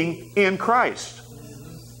being in Christ.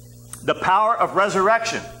 The power of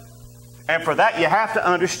resurrection. And for that, you have to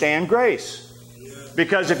understand grace.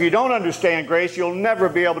 Because if you don't understand grace, you'll never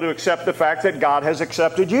be able to accept the fact that God has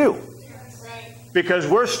accepted you. Right. Because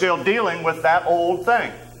we're still dealing with that old thing.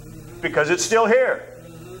 Because it's still here.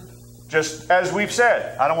 Just as we've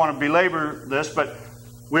said, I don't want to belabor this, but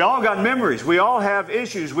we all got memories. We all have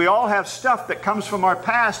issues. We all have stuff that comes from our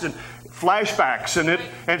past and flashbacks.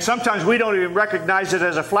 And sometimes we don't even recognize it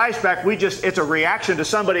as a flashback. It's a reaction to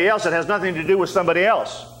somebody else that has nothing to do with somebody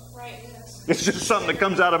else. Right. It's just something that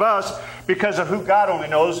comes out of us because of who God only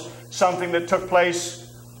knows, something that took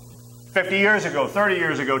place 50 years ago, 30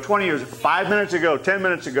 years ago, 20 years ago, 5 minutes ago, 10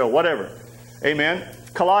 minutes ago, whatever. Amen.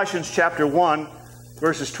 Colossians chapter 1,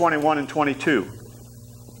 verses 21 and 22.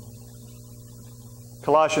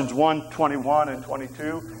 Colossians 1, 21 and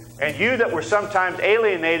 22. And you that were sometimes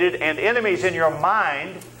alienated and enemies in your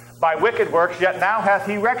mind by wicked works, yet now hath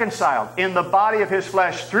he reconciled in the body of his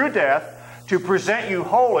flesh through death, to present you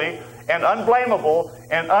holy and unblameable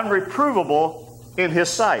and unreprovable in his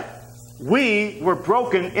sight. We were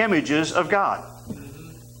broken images of God.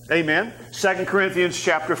 Amen. 2 Corinthians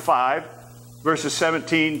chapter 5, verses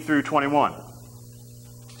 17 through 21.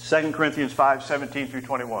 2 Corinthians 5, 17 through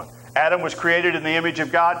 21. Adam was created in the image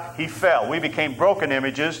of God. He fell. We became broken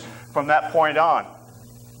images from that point on.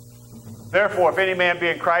 Therefore, if any man be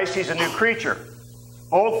in Christ, he's a new creature.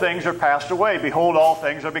 Old things are passed away. Behold, all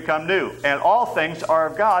things are become new. And all things are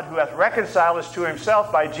of God, who hath reconciled us to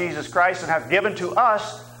himself by Jesus Christ, and hath given to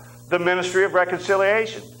us the ministry of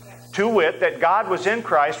reconciliation. To wit, that God was in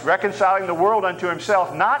Christ, reconciling the world unto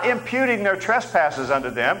himself, not imputing their trespasses unto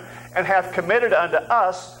them, and hath committed unto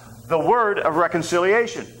us the word of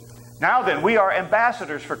reconciliation. Now then, we are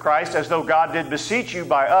ambassadors for Christ, as though God did beseech you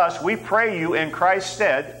by us. We pray you in Christ's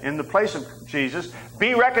stead, in the place of Jesus,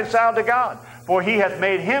 be reconciled to God. For he hath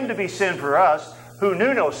made him to be sin for us, who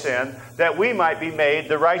knew no sin, that we might be made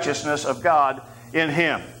the righteousness of God in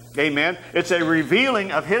him. Amen. It's a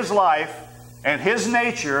revealing of his life and his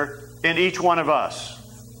nature in each one of us.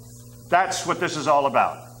 That's what this is all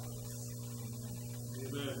about.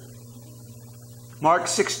 Amen. Mark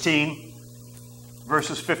 16,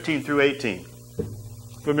 verses 15 through 18.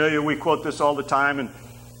 Familiar, we quote this all the time,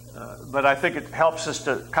 but I think it helps us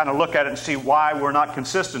to kind of look at it and see why we're not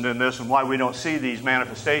consistent in this and why we don't see these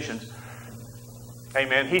manifestations.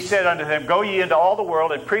 Amen. He said unto them, Go ye into all the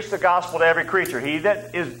world and preach the gospel to every creature. He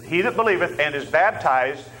that believeth and is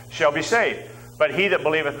baptized shall be saved. But he that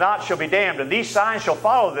believeth not shall be damned. And these signs shall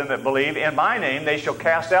follow them that believe. In my name they shall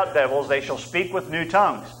cast out devils. They shall speak with new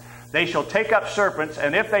tongues. They shall take up serpents.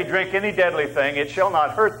 And if they drink any deadly thing, it shall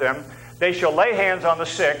not hurt them. They shall lay hands on the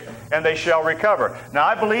sick, and they shall recover. Now,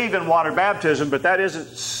 I believe in water baptism, but that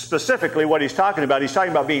isn't specifically what he's talking about. He's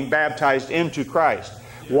talking about being baptized into Christ.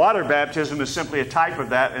 Water baptism is simply a type of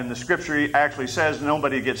that, and the Scripture actually says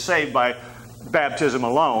nobody gets saved by baptism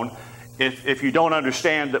alone. If you don't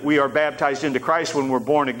understand that we are baptized into Christ when we're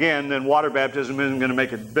born again, then water baptism isn't going to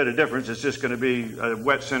make a bit of difference. It's just going to be a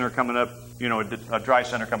wet sinner coming up, a dry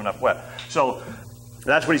sinner coming up wet. So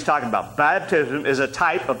that's what he's talking about. Baptism is a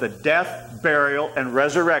type of the death, burial, and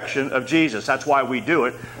resurrection of Jesus. That's why we do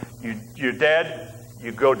it. You're dead.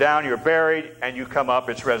 You go down, you're buried, and you come up.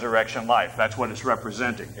 It's resurrection life. That's what it's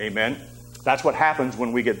representing. Amen. That's what happens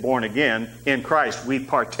when we get born again in Christ. We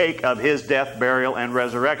partake of his death, burial, and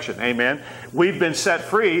resurrection. Amen. We've been set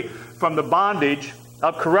free from the bondage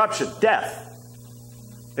of corruption, death.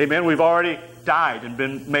 Amen. We've already died and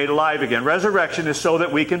been made alive again. Resurrection is so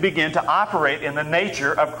that we can begin to operate in the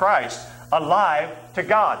nature of Christ, alive to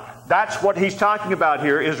God. That's what he's talking about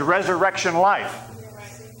here, is resurrection life.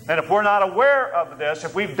 And if we're not aware of this,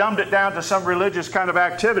 if we've dumbed it down to some religious kind of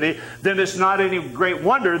activity, then it's not any great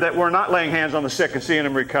wonder that we're not laying hands on the sick and seeing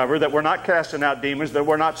them recover, that we're not casting out demons, that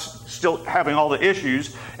we're not still having all the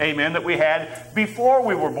issues, amen, that we had before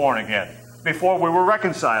we were born again, before we were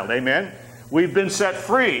reconciled, amen. We've been set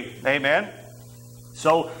free, amen.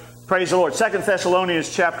 So, praise the Lord. 2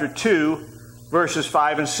 Thessalonians chapter 2, verses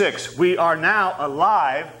 5 and 6. We are now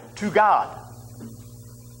alive to God.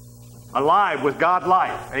 Alive with God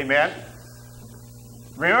life. Amen.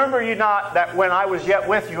 Remember ye not that when I was yet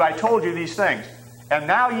with you, I told you these things. And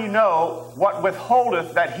now ye know what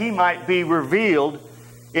withholdeth that he might be revealed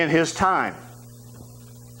in his time.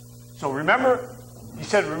 So remember, he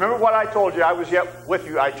said, remember what I told you. I was yet with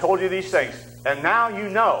you. I told you these things. And now you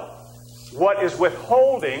know what is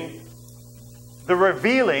withholding the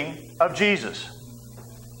revealing of Jesus.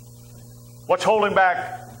 What's holding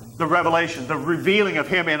back the revelation, the revealing of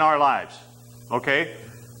him in our lives? Okay?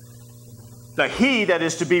 The he that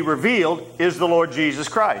is to be revealed is the Lord Jesus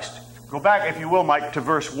Christ. Go back, if you will, Mike, to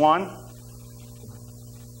verse 1.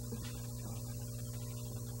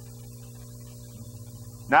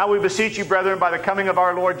 Now we beseech you, brethren, by the coming of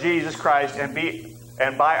our Lord Jesus Christ,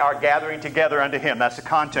 and by our gathering together unto him. That's the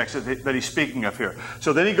context that he's speaking of here.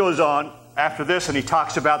 So then he goes on after this, and he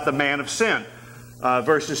talks about the man of sin,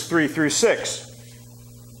 verses 3 through 6.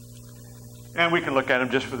 And we can look at them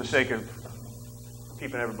just for the sake of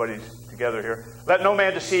keeping everybody together here. Let no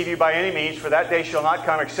man deceive you by any means, for that day shall not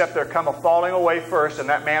come except there come a falling away first, and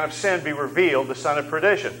that man of sin be revealed, the son of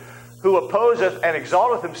perdition, who opposeth and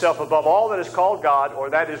exalteth himself above all that is called God, or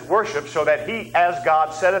that is worshipped, so that he as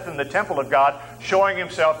God sitteth in the temple of God, showing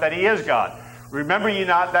himself that he is God. Remember ye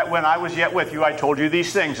not that when I was yet with you, I told you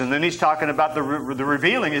these things. And then he's talking about the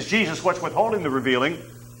revealing is Jesus. What's withholding the revealing?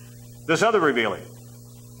 This other revealing.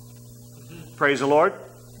 Praise the Lord.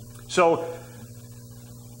 So,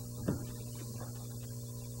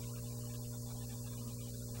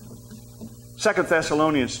 2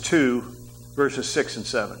 Thessalonians 2, verses 6 and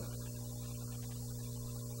 7.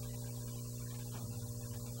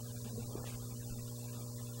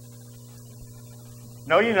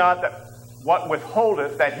 Know ye not that what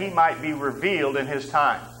withholdeth that he might be revealed in his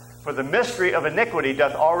time? For the mystery of iniquity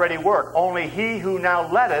doth already work. Only he who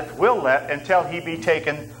now letteth will let until he be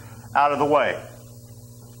taken out of the way.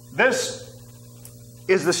 This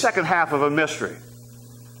is the second half of a mystery.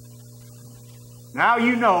 Now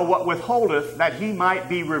you know what withholdeth that he might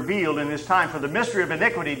be revealed in his time. For the mystery of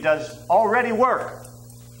iniquity does already work.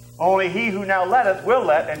 Only he who now letteth will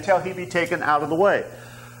let until he be taken out of the way.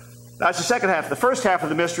 That's the second half. The first half of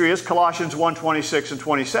the mystery is Colossians 1:26 and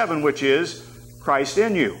 27, which is Christ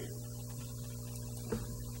in you.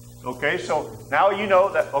 Okay, so now you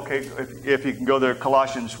know that, okay, if you can go there,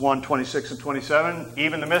 Colossians 1:26 and 27,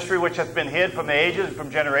 even the mystery which hath been hid from the ages and from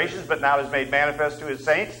generations, but now is made manifest to his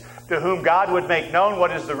saints, to whom God would make known what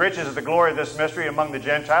is the riches of the glory of this mystery among the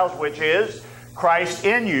Gentiles, which is Christ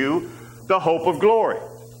in you, the hope of glory.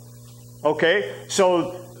 Okay,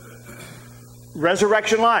 so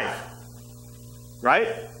resurrection life, right?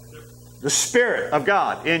 The Spirit of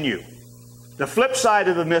God in you. The flip side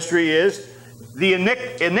of the mystery is the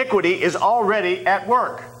iniquity is already at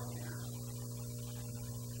work.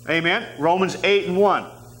 Amen? Romans 8 and 1.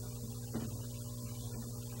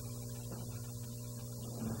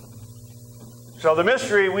 So the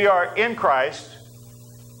mystery, we are in Christ,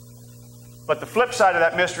 but the flip side of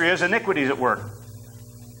that mystery is iniquity is at work.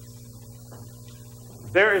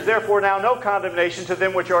 There is therefore now no condemnation to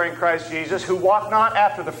them which are in Christ Jesus, who walk not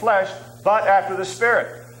after the flesh, but after the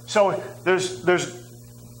Spirit. So there's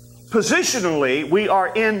positionally, we are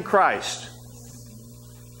in Christ.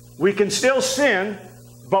 We can still sin,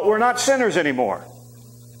 but we're not sinners anymore.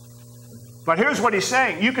 But here's what he's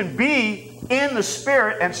saying. You can be in the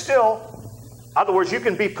Spirit and still, in other words, you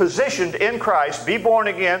can be positioned in Christ, be born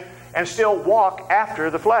again, and still walk after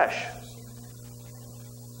the flesh.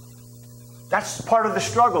 That's part of the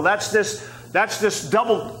struggle. That's this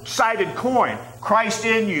double-sided coin. Christ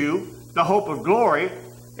in you, the hope of glory,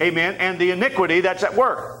 amen, and the iniquity that's at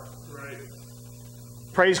work. Right.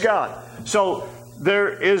 Praise God. So there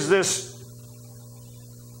is this,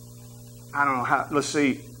 I don't know how, let's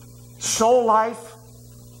see, soul life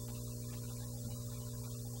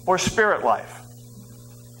or spirit life.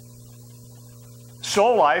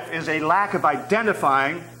 Soul life is a lack of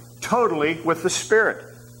identifying totally with the Spirit.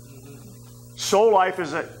 Soul life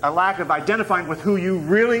is a lack of identifying with who you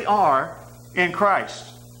really are in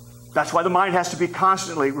Christ. That's why the mind has to be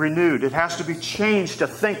constantly renewed. It has to be changed to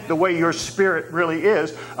think the way your spirit really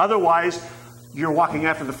is. Otherwise, you're walking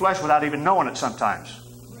after the flesh without even knowing it sometimes.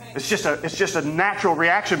 Right. It's just a natural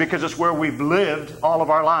reaction because it's where we've lived all of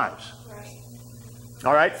our lives. Right.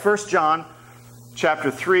 All right, 1 John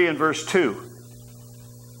chapter 3 and verse 2.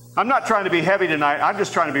 I'm not trying to be heavy tonight. I'm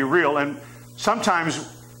just trying to be real. And sometimes,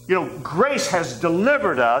 grace has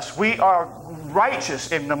delivered us. We are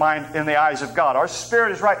righteous in the eyes of God. Our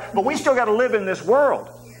spirit is right, but we still got to live in this world.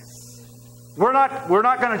 We're not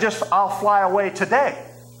going to just, I'll fly away today.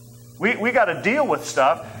 We got to deal with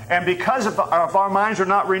stuff, and because of our minds are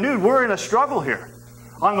not renewed, we're in a struggle here.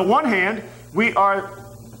 On the one hand, we are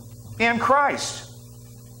in Christ.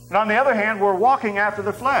 And on the other hand, we're walking after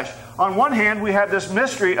the flesh. On one hand, we have this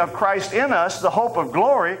mystery of Christ in us, the hope of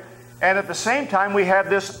glory, and at the same time, we have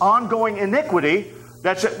this ongoing iniquity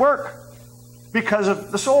that's at work because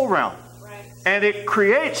of the soul realm. Right. And it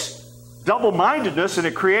creates double-mindedness, and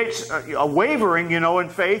it creates a wavering, in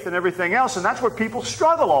faith and everything else. And that's where people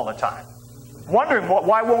struggle all the time. Wondering,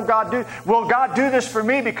 why won't God do? Will God do this for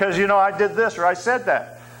me because, I did this or I said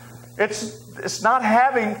that? It's not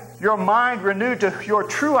having your mind renewed to your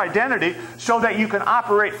true identity so that you can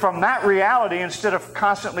operate from that reality instead of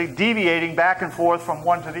constantly deviating back and forth from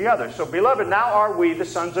one to the other. So, beloved, now are we the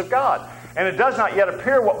sons of God. And it does not yet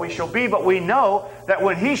appear what we shall be, but we know that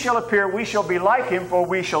when He shall appear, we shall be like Him, for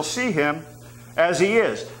we shall see Him as He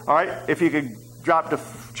is. All right, if you could drop to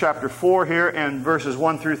chapter 4 here and verses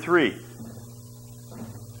 1 through 3.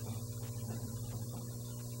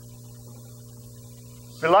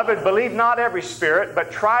 Beloved, believe not every spirit,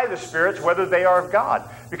 but try the spirits whether they are of God.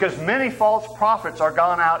 Because many false prophets are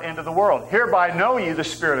gone out into the world. Hereby know ye the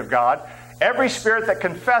Spirit of God. every spirit that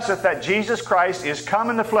confesseth that Jesus Christ is come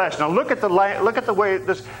in the flesh. Now look at the way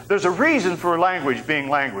this. There's a reason for language being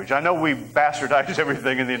language. I know we bastardize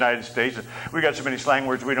everything in the United States. We got so many slang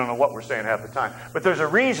words we don't know what we're saying half the time. But there's a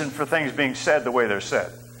reason for things being said the way they're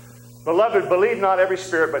said. Beloved, believe not every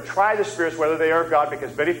spirit, but try the spirits whether they are of God,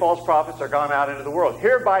 because many false prophets are gone out into the world.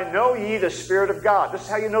 Hereby know ye the Spirit of God. This is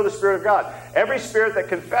how you know the Spirit of God. Every spirit that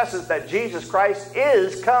confesses that Jesus Christ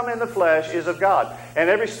is come in the flesh is of God. And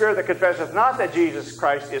every spirit that confesseth not that Jesus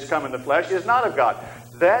Christ is come in the flesh is not of God.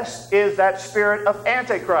 This is that spirit of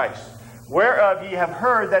Antichrist, whereof ye have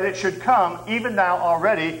heard that it should come, even now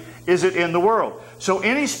already is it in the world. So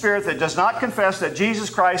any spirit that does not confess that Jesus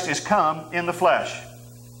Christ is come in the flesh.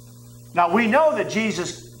 Now, we know that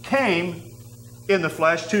Jesus came in the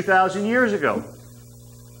flesh 2,000 years ago.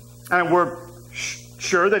 And we're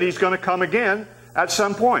sure that He's going to come again at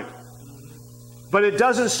some point. But it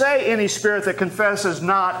doesn't say any spirit that confesses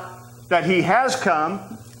not that He has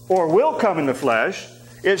come or will come in the flesh.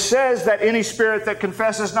 It says that any spirit that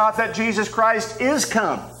confesses not that Jesus Christ is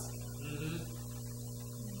come.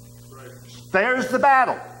 There's the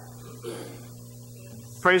battle.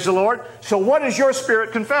 Praise the Lord. So what is your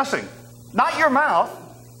spirit confessing? Not your mouth,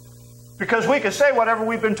 because we can say whatever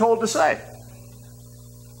we've been told to say.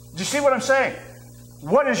 Do you see what I'm saying?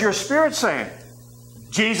 What is your spirit saying?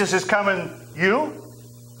 Jesus is coming you?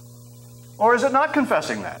 Or is it not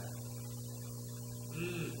confessing that?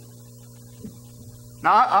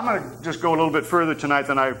 Now, I'm going to just go a little bit further tonight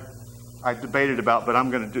than I debated about, but I'm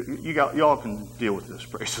going to do, y'all can deal with this,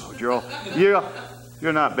 praise the Lord.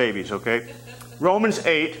 You're not babies, okay? Romans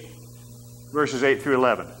 8, verses 8 through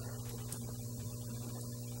 11.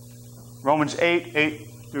 Romans 8, 8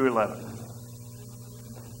 through 11.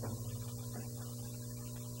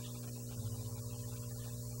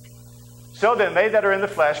 So then, they that are in the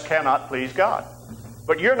flesh cannot please God.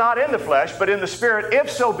 But you're not in the flesh, but in the Spirit,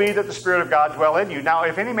 if so be that the Spirit of God dwell in you. Now,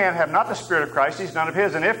 if any man have not the Spirit of Christ, he's none of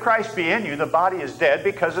his. And if Christ be in you, the body is dead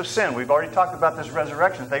because of sin. We've already talked about this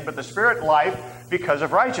resurrection thing, but the Spirit life because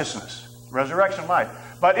of righteousness. Resurrection life.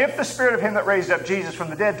 But if the Spirit of Him that raised up Jesus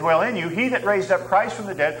from the dead dwell in you, He that raised up Christ from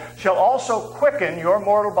the dead shall also quicken your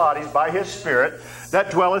mortal bodies by His Spirit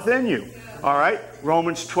that dwelleth in you. All right?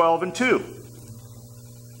 Romans 12 and 2.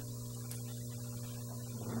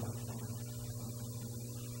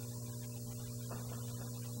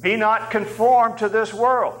 Be not conformed to this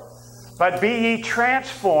world, but be ye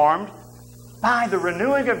transformed by the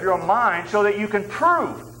renewing of your mind, so that you can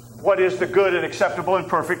prove what is the good and acceptable and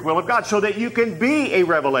perfect will of God, so that you can be a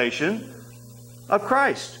revelation of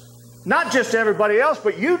Christ. Not just to everybody else,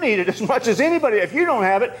 but you need it as much as anybody. If you don't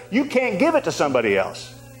have it, you can't give it to somebody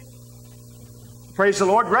else. Praise the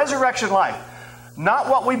Lord. Resurrection life. Not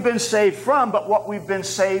what we've been saved from, but what we've been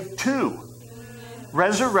saved to.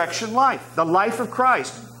 Resurrection life. The life of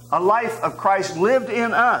Christ. A life of Christ lived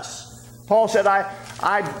in us. Paul said,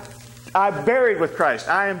 I'm buried with Christ.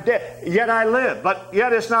 I am dead. Yet I live. But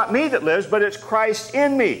yet it's not me that lives, but it's Christ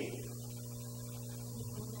in me.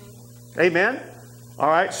 Amen? All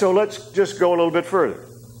right, so let's just go a little bit further.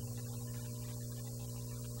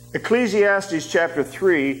 Ecclesiastes chapter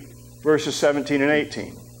 3, verses 17 and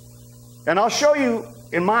 18. And I'll show you,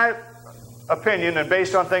 in my opinion, and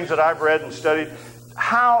based on things that I've read and studied,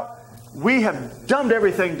 how we have dumbed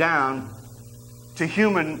everything down to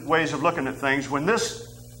human ways of looking at things when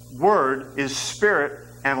this word is spirit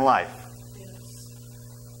and life.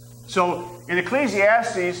 So in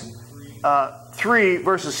Ecclesiastes 3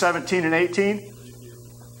 verses 17 and 18,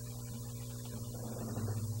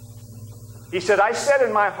 he said, I said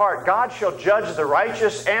in my heart, God shall judge the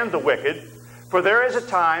righteous and the wicked, for there is a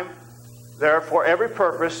time there for every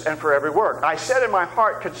purpose and for every work. I said in my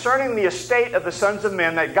heart concerning the estate of the sons of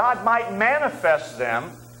men, that God might manifest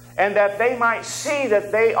them, and that they might see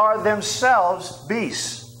that they are themselves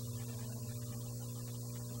beasts.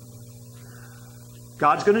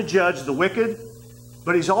 God's going to judge the wicked,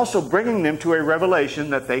 but He's also bringing them to a revelation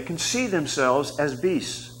that they can see themselves as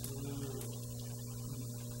beasts.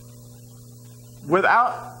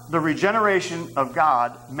 Without the regeneration of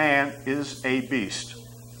God, man is a beast.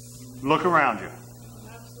 Look around you.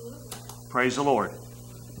 Absolutely. Praise the Lord.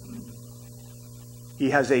 He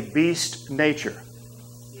has a beast nature.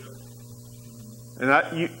 And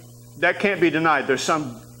that can't be denied. There's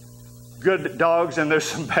some good dogs and there's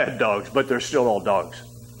some bad dogs, but they're still all dogs.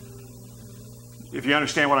 If you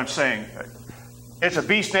understand what I'm saying. It's a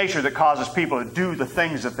beast nature that causes people to do the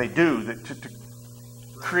things that they do, to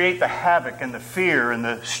create the havoc and the fear and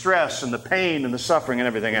the stress and the pain and the suffering and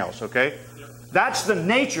everything else, okay? That's the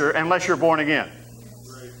nature unless you're born again.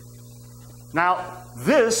 Now,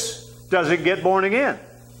 this doesn't get born again.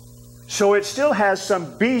 So it still has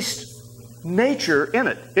some beast nature in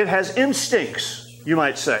it. It has instincts, you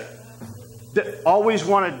might say, that always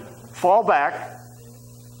want to fall back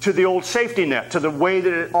to the old safety net, to the way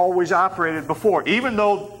that it always operated before, even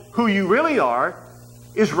though who you really are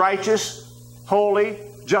is righteous, holy,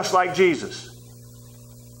 just like Jesus.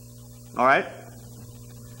 All right?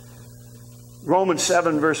 Romans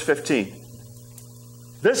 7, verse 15.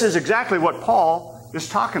 This is exactly what Paul is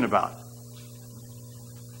talking about.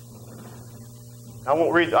 I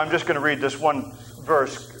won't read, I'm just going to read this one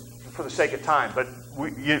verse for the sake of time, but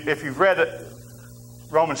if you've read it,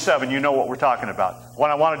 Romans 7, you know what we're talking about.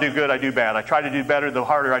 When I want to do good, I do bad. I try to do better, the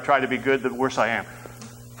harder I try to be good, the worse I am.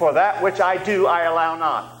 For that which I do, I allow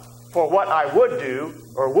not. For what I would do,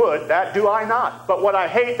 or would, that do I not. But what I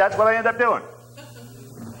hate, that's what I end up doing.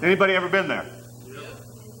 Anybody ever been there?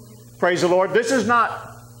 Praise the Lord. This is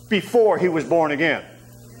not before he was born again.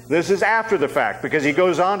 This is after the fact, because he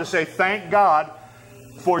goes on to say, thank God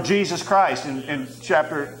for Jesus Christ in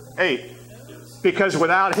chapter 8. Because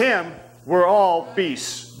without him, we're all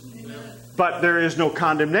beasts. But there is no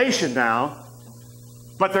condemnation now,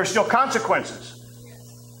 but there's still consequences.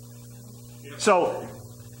 So,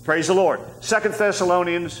 praise the Lord. 2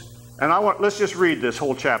 Thessalonians, and let's just read this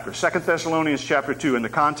whole chapter. 2 Thessalonians chapter 2 in the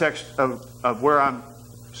context of where I'm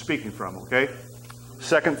speaking from, okay?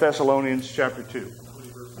 2 Thessalonians chapter 2.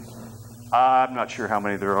 I'm not sure how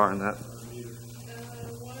many there are in that.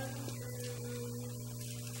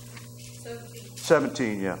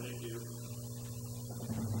 17, yeah.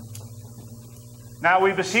 Now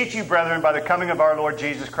we beseech you, brethren, by the coming of our Lord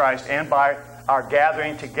Jesus Christ, and by our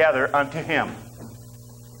gathering together unto him,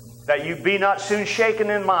 that you be not soon shaken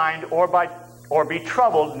in mind, or be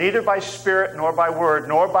troubled, neither by spirit, nor by word,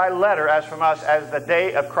 nor by letter, as from us, as the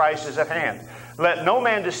day of Christ is at hand. Let no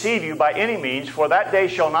man deceive you by any means, for that day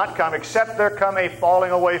shall not come, except there come a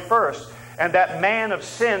falling away first, and that man of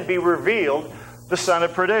sin be revealed, the son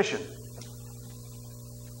of perdition.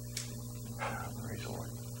 Praise the Lord.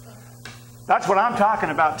 That's what I'm talking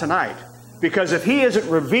about tonight. Because if he isn't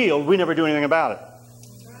revealed, we never do anything about it.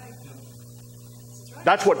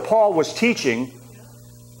 That's what Paul was teaching,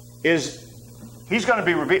 is he's going to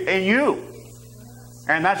be revealed in you.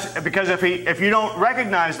 And that's because if you don't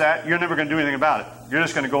recognize that, you're never going to do anything about it. You're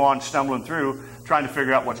just going to go on stumbling through, trying to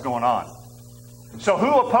figure out what's going on. So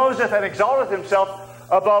who opposeth and exalteth himself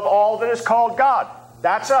above all that is called God?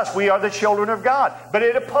 That's us. We are the children of God. But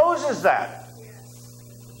it opposes that.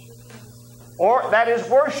 Or that is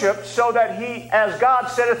worshipped, so that he, as God,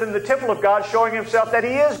 sitteth in the temple of God, showing himself that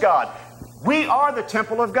he is God. We are the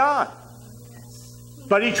temple of God.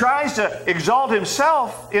 But he tries to exalt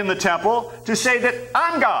himself in the temple to say that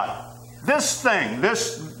I'm God. This thing,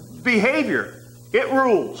 this behavior, it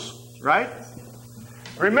rules, right?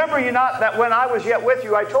 Remember you not that when I was yet with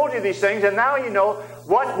you, I told you these things, and now you know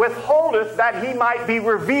what withholdeth that he might be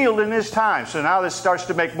revealed in his time. So now this starts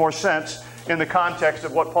to make more sense in the context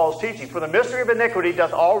of what Paul's teaching. For the mystery of iniquity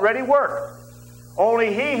doth already work.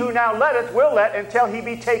 Only he who now letteth will let until he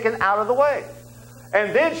be taken out of the way.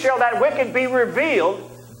 And then shall that wicked be revealed,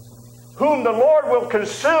 whom the Lord will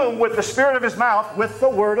consume with the spirit of his mouth, with the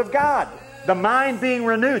word of God. The mind being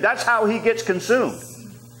renewed. That's how he gets consumed.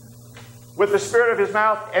 With the spirit of his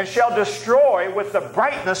mouth, and shall destroy with the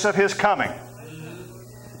brightness of his coming.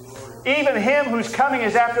 Even him whose coming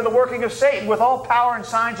is after the working of Satan, with all power and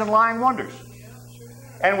signs and lying wonders,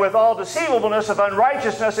 and with all deceivableness of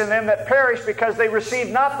unrighteousness in them that perish, because they receive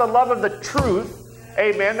not the love of the truth,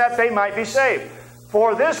 amen, that they might be saved.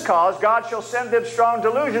 For this cause God shall send them strong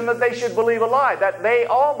delusion, that they should believe a lie, that they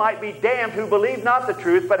all might be damned who believed not the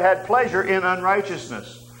truth, but had pleasure in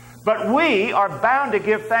unrighteousness. But we are bound to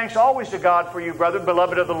give thanks always to God for you, brethren,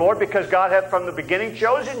 beloved of the Lord, because God hath from the beginning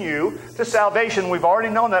chosen you to salvation. We've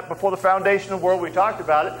already known that before the foundation of the world. We talked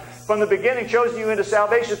about it. From the beginning chosen you into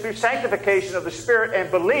salvation through sanctification of the Spirit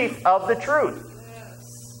and belief of the truth.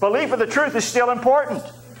 Yes. Belief of the truth is still important.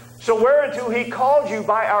 So whereunto he called you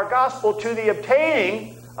by our gospel to the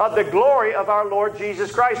obtaining of the glory of our Lord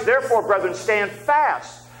Jesus Christ. Therefore, brethren, stand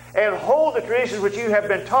fast and hold the traditions which you have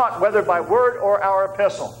been taught, whether by word or our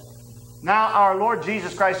epistle. Now our Lord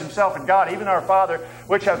Jesus Christ himself and God, even our Father,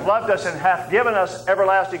 which hath loved us and hath given us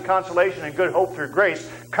everlasting consolation and good hope through grace,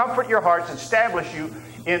 comfort your hearts and establish you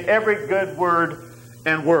in every good word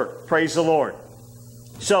and work. Praise the Lord.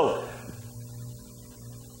 So,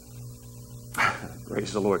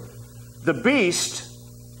 praise the Lord. The beast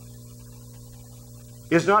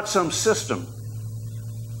is not some system.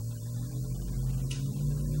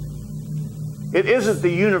 It isn't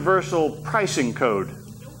the universal pricing code.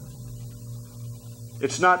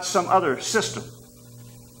 It's not some other system.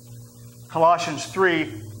 Colossians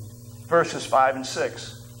 3, verses 5 and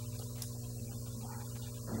 6.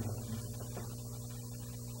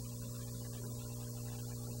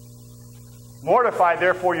 Mortify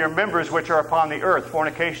therefore your members which are upon the earth,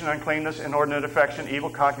 fornication, uncleanness, inordinate affection, evil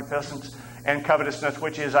concupiscence, and covetousness,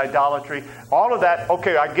 which is idolatry. All of that,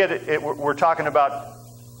 okay, I get it. We're talking about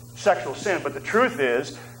sexual sin, but the truth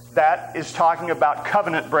is that is talking about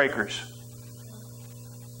covenant breakers.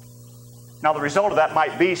 Now, the result of that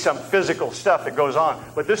might be some physical stuff that goes on,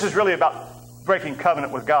 but this is really about breaking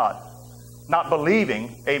covenant with God, not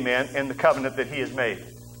believing, amen, in the covenant that He has made.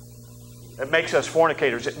 It makes us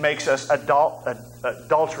fornicators. It makes us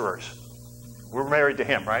adulterers. We're married to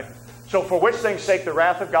Him, right? So, for which things sake the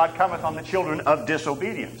wrath of God cometh on the children of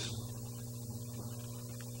disobedience.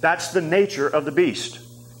 That's the nature of the beast.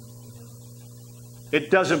 It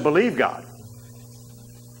doesn't believe God.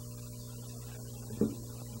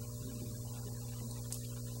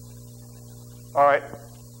 All right.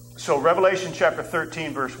 So, Revelation chapter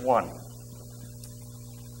 13, verse 1.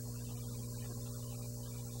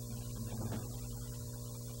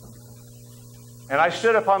 And I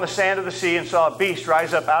stood upon the sand of the sea and saw a beast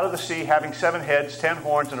rise up out of the sea, having 7 heads, 10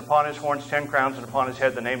 horns, and upon his horns 10 crowns, and upon his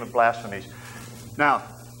head the name of blasphemies. Now,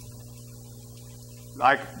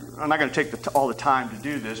 I'm not going to take all the time to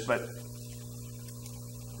do this, but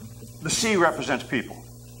the sea represents people.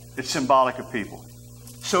 It's symbolic of people.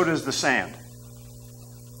 So does the sand.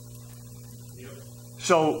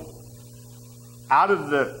 So, out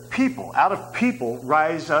of people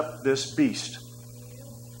rise up this beast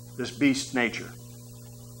nature.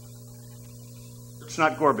 It's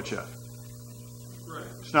not Gorbachev. Right.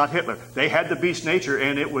 It's not Hitler. They had the beast nature,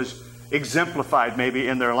 and it was exemplified maybe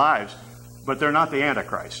in their lives, but they're not the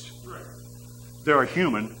Antichrist. Right. They're a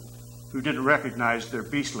human who didn't recognize their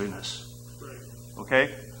beastliness. Right.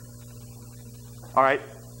 Okay? All right.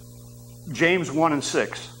 James 1 and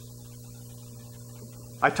 6.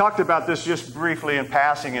 I talked about this just briefly in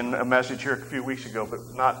passing in a message here a few weeks ago,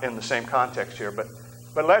 but not in the same context here. But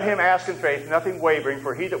let him ask in faith, nothing wavering,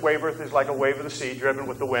 for he that wavereth is like a wave of the sea, driven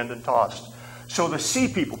with the wind and tossed. So the sea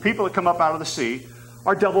people that come up out of the sea,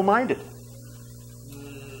 are double-minded.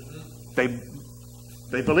 They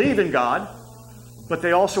believe in God, but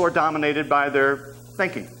they also are dominated by their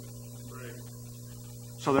thinking. Right.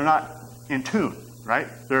 So they're not in tune, right?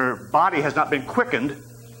 Their body has not been quickened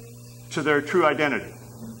to their true identity.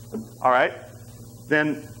 All right?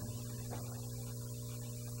 Then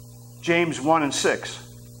James 1 and 6.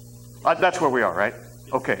 That's where we are, right?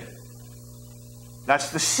 Okay. That's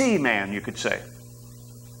the sea man, you could say.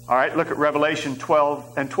 All right, look at Revelation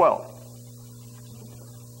 12 and 12.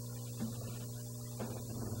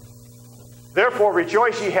 Therefore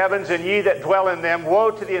rejoice, ye heavens, and ye that dwell in them. Woe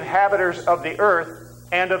to the inhabitants of the earth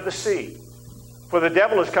and of the sea. For the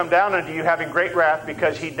devil is come down unto you, having great wrath,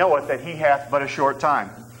 because he knoweth that he hath but a short time.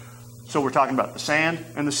 So we're talking about the sand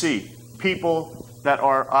and the sea. People that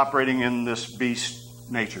are operating in this beast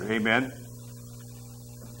nature. Amen.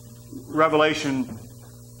 Revelation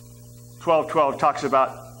 12:12 talks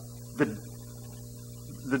about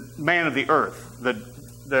the man of the earth,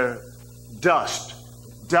 the dust.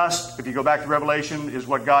 Dust, if you go back to Revelation, is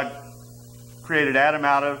what God created Adam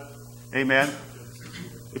out of. Amen.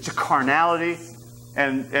 It's a carnality,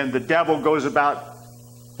 and the devil goes about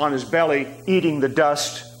on his belly eating the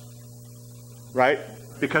dust, right?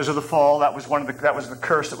 Because of the fall, that was the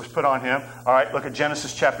curse that was put on him. All right, look at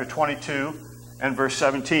Genesis chapter 22 and verse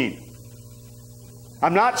 17.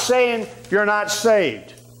 I'm not saying you're not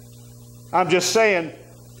saved. I'm just saying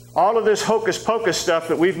all of this hocus pocus stuff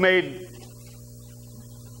that we've made,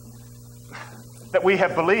 that we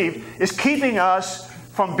have believed, is keeping us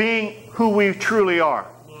from being who we truly are.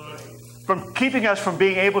 From keeping us from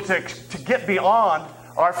being able to get beyond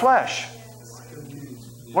our flesh.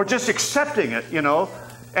 Or just accepting it,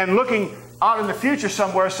 and looking out in the future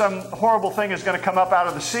somewhere, some horrible thing is going to come up out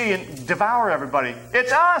of the sea and devour everybody.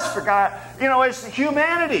 It's us, for God. It's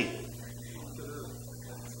humanity.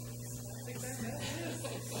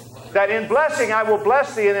 That in blessing I will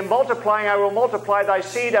bless thee, and in multiplying I will multiply thy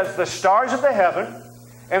seed as the stars of the heaven,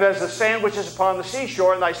 and as the sand which is upon the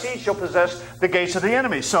seashore, and thy seed shall possess the gates of the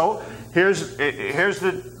enemy. So here's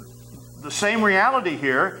the same reality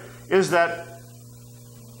here, is that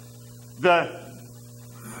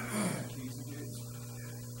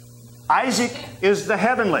Isaac is the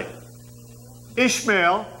heavenly.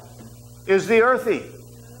 Ishmael is the earthy.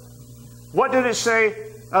 What did it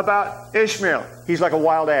say about Ishmael? He's like a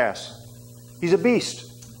wild ass. He's a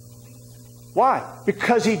beast. Why?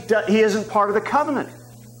 Because he isn't part of the covenant.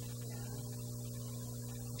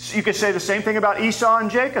 So you could say the same thing about Esau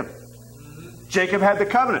and Jacob. Jacob had the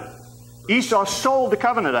covenant. Esau sold the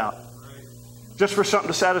covenant out. just for something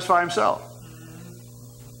to satisfy himself.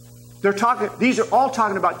 These are all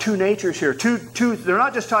talking about two natures here. They're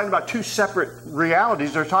not just talking about two separate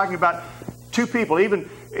realities. They're talking about two people. Even,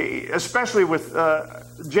 especially with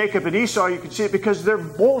Jacob and Esau, you can see it because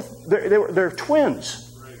they're twins.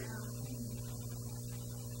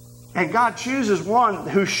 And God chooses one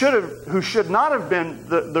who should not have been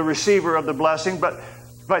the receiver of the blessing,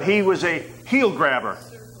 but he was a heel grabber.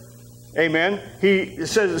 Amen.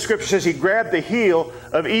 The Scripture says he grabbed the heel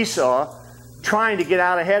of Esau, trying to get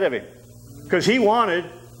out ahead of him, because he wanted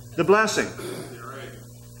the blessing.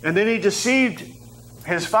 And then he deceived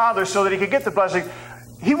his father so that he could get the blessing.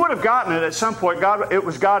 He would have gotten it at some point. It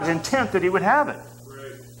was God's intent that he would have it.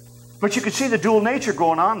 But you could see the dual nature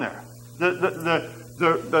going on there.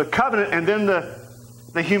 The covenant and then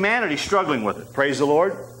the humanity struggling with it. Praise the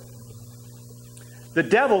Lord. The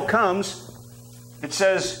devil comes, it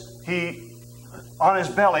says, on his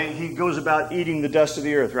belly, he goes about eating the dust of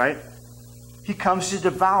the earth, right? He comes to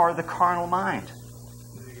devour the carnal mind,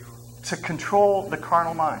 to control the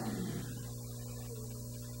carnal mind.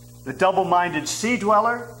 The double-minded sea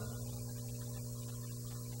dweller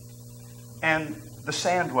and the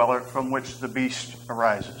sand dweller from which the beast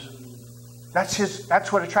arises.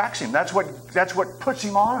 That's what attracts him. That's what puts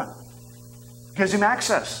him on. Gives him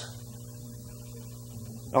access.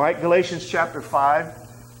 All right, Galatians chapter 5,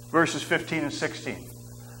 verses 15 and 16.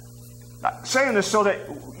 I'm saying this so that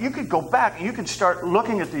you could go back and you can start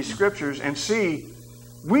looking at these scriptures and see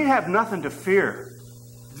we have nothing to fear.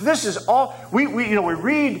 This is all we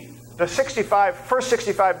read the first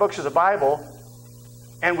 65 books of the Bible,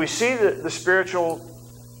 and we see the spiritual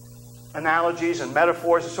analogies and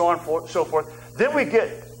metaphors and so on and so forth. Then we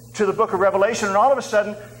get to the book of Revelation, and all of a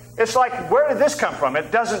sudden it's like, where did this come from?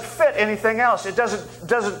 It doesn't fit anything else. It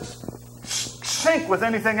doesn't sync with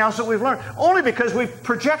anything else that we've learned. Only because we've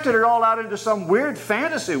projected it all out into some weird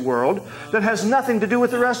fantasy world that has nothing to do with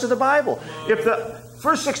the rest of the Bible. If the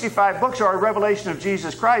first 65 books are a revelation of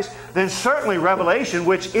Jesus Christ, then certainly Revelation,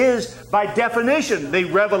 which is by definition the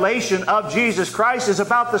revelation of Jesus Christ, is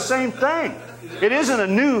about the same thing. It isn't a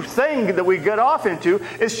new thing that we get off into.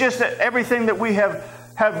 It's just that everything that we have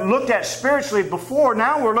looked at spiritually before,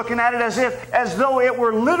 now we're looking at it as though it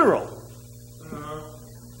were literal.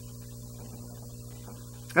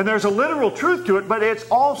 And there's a literal truth to it, but it's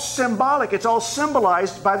all symbolic. It's all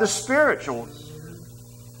symbolized by the spiritual.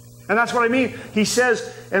 And that's what I mean. He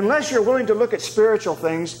says, unless you're willing to look at spiritual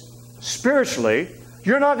things spiritually,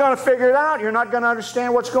 you're not going to figure it out. You're not going to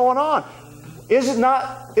understand what's going on. Isn't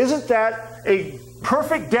that a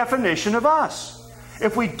perfect definition of us?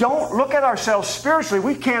 If we don't look at ourselves spiritually,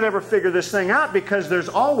 we can't ever figure this thing out, because there's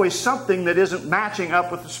always something that isn't matching up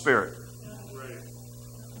with the Spirit.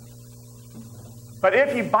 But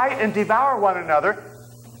if you bite and devour one another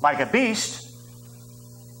like a beast,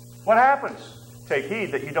 what happens? Take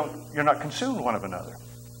heed that you're not consumed one of another.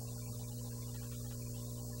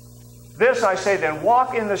 This I say then,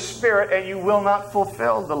 walk in the Spirit, and you will not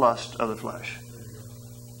fulfill the lust of the flesh.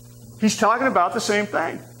 He's talking about the same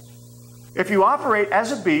thing. If you operate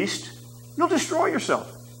as a beast, you'll destroy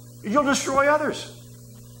yourself. You'll destroy others.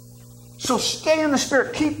 So stay in the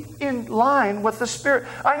Spirit. Keep in line with the Spirit.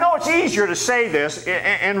 I know it's easier to say this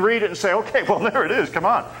and read it and say, okay, well, there it is. Come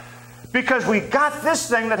on. Because we got this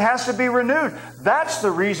thing that has to be renewed. That's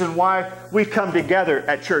the reason why we come together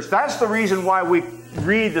at church. That's the reason why we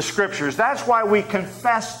read the Scriptures. That's why we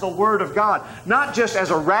confess the Word of God. Not just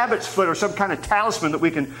as a rabbit's foot or some kind of talisman that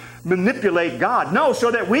we can manipulate God. No,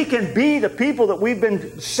 so that we can be the people that we've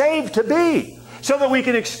been saved to be. So that we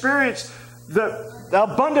can experience the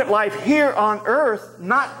abundant life here on earth,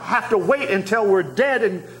 not have to wait until we're dead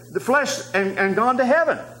in the flesh and gone to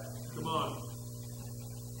heaven. Come on.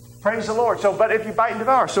 Praise the Lord. So, but if you bite and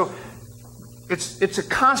devour, so it's a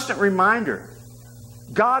constant reminder.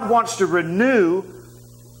 God wants to renew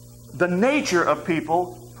the nature of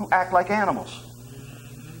people who act like animals.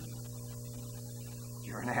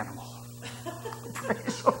 You're an animal.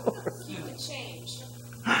 Praise the Lord. Human change.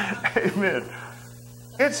 Amen.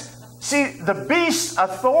 See, the beast's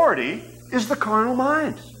authority is the carnal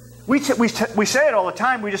mind. We say it all the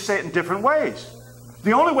time, we just say it in different ways.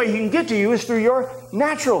 The only way he can get to you is through your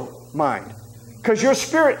natural mind. Because your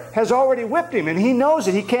spirit has already whipped him, and he knows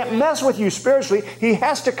it. He can't mess with you spiritually. He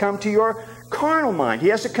has to come to your carnal mind. He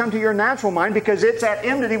has to come to your natural mind, because it's at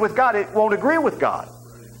enmity with God. It won't agree with God.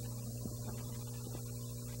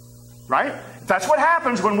 Right? That's what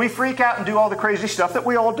happens when we freak out and do all the crazy stuff that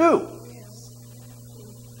we all do.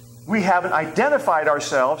 We haven't identified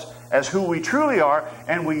ourselves as who we truly are,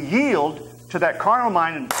 and we yield to that carnal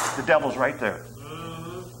mind, and the devil's right there.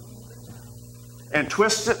 And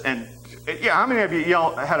twists it and Yeah, how many of you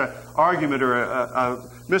had an argument or a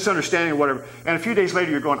misunderstanding or whatever, and a few days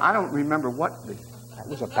later you're going, I don't remember what that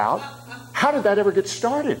was about. How did that ever get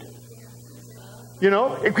started?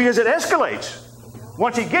 Because it escalates.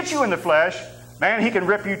 Once he gets you in the flesh, man, he can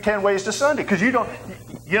rip you 10 ways to Sunday because you don't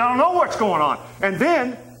know what's going on. And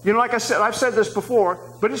then, like I said, I've said this before,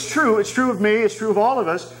 but it's true. It's true of me. It's true of all of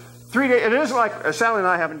us. 3 days. It isn't like Sally and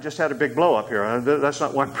I haven't just had a big blow up here. That's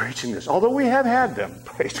not why I'm preaching this. Although we have had them,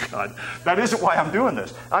 praise God. That isn't why I'm doing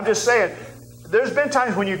this. I'm just saying, there's been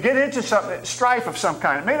times when you get into strife of some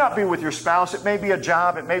kind. It may not be with your spouse. It may be a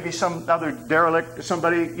job. It may be some other derelict,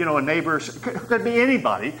 somebody, a neighbor. It could be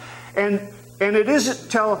anybody. And it isn't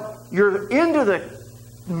till you're into the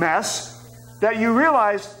mess that you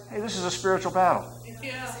realize, hey, this is a spiritual battle.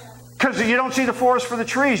 Yeah. Because you don't see the forest for the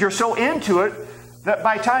trees. You're so into it that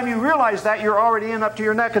by the time you realize that, you're already in up to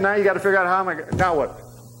your neck, and now you got to figure out now what?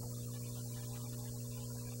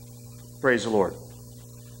 Praise the Lord.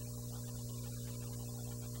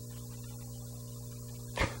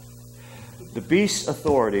 The beast's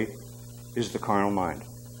authority is the carnal mind.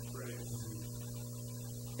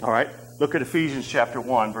 All right, look at Ephesians chapter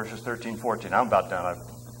 1, verses 13, 14. I'm about done.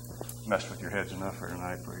 I've messed with your heads enough for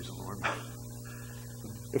tonight, praise the Lord.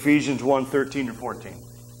 Ephesians 1, 13 and 14.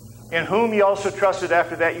 In whom ye also trusted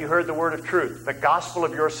after that you heard the word of truth, the gospel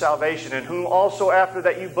of your salvation, in whom also after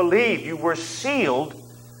that you believed, you were sealed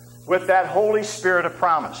with that Holy Spirit of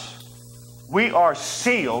promise. We are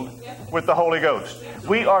sealed with the Holy Ghost.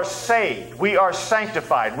 We are saved. We are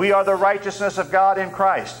sanctified. We are the righteousness of God in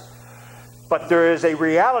Christ. But there is a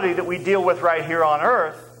reality that we deal with right here on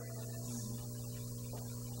earth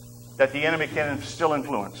that the enemy can still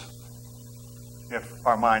influence if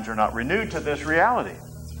our minds are not renewed to this reality,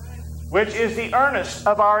 which is the earnest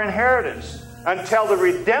of our inheritance until the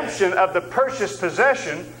redemption of the purchased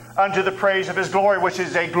possession unto the praise of His glory, which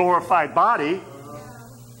is a glorified body.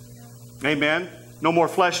 Amen. No more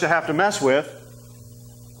flesh to have to mess with.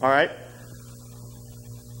 All right.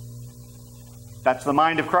 That's the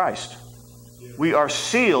mind of Christ. We are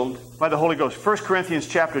sealed by the Holy Ghost. 1 Corinthians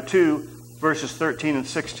chapter 2, verses 13 and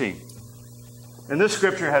 16. And this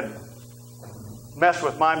scripture had messed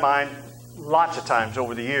with my mind lots of times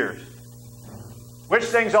over the years. Which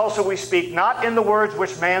things also we speak, not in the words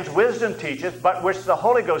which man's wisdom teacheth, but which the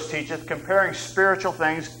Holy Ghost teacheth, comparing spiritual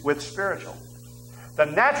things with spiritual. The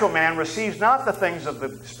natural man receives not the things of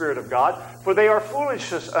the Spirit of God, for they are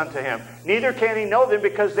foolishness unto him. Neither can he know them,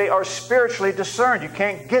 because they are spiritually discerned. You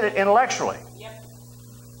can't get it intellectually. Yep.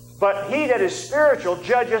 But he that is spiritual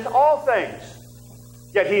judgeth all things,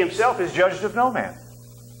 yet he himself is judged of no man.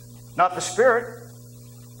 Not the Spirit,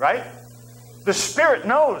 right? The Spirit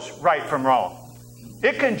knows right from wrong.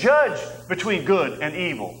 It can judge between good and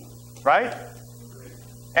evil, right?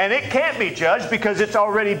 And it can't be judged because it's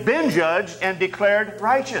already been judged and declared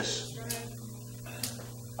righteous.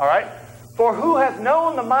 All right? For who hath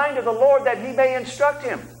known the mind of the Lord that He may instruct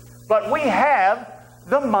him? But we have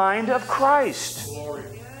the mind of Christ. Glory.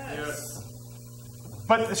 Yes.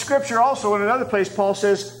 But the Scripture also, in another place, Paul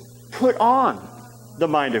says, put on the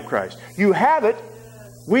mind of Christ. You have it,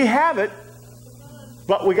 we have it,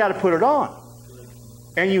 but we got to put it on.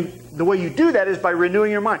 And the way you do that is by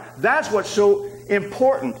renewing your mind. That's what's so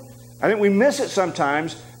important. I think we miss it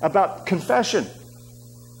sometimes about confession.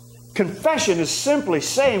 Confession is simply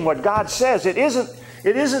saying what God says. It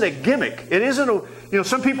isn't a gimmick. It isn't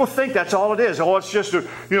some people think that's all it is. Oh, it's just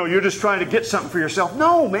you're just trying to get something for yourself.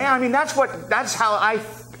 No, man. I mean, that's how I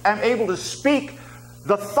am able to speak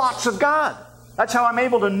the thoughts of God. That's how I'm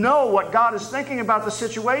able to know what God is thinking about the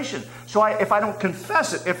situation. So if I don't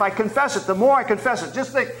confess it, if I confess it, the more I confess it.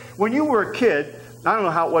 Just think, when you were a kid, I don't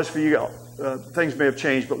know how it was for you, things may have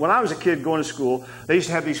changed, but when I was a kid going to school, they used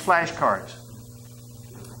to have these flashcards.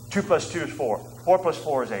 2 plus 2 is 4. 4 plus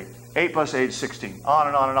 4 is 8. 8 plus 8 is 16. On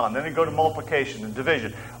and on and on. Then they go to multiplication and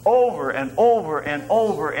division. Over and over and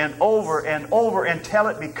over and over and over until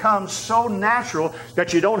it becomes so natural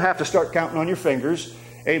that you don't have to start counting on your fingers.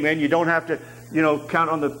 Amen. You don't have to count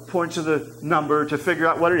on the points of the number to figure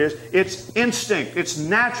out what it is. It's instinct. It's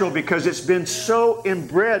natural because it's been so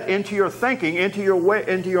inbred into your thinking, into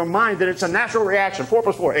your mind, that it's a natural reaction. 4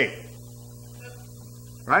 plus 4, 8.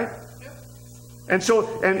 Right? And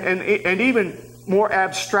so, and even more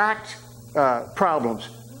abstract problems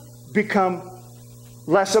become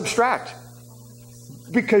less abstract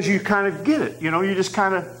because you kind of get it. You just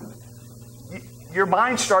kind of, your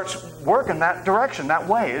mind starts working that direction, that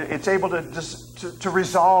way. It's able to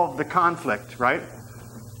resolve the conflict, right?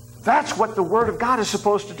 That's what the Word of God is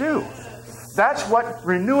supposed to do. That's what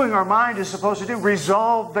renewing our mind is supposed to do.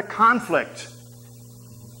 Resolve the conflict.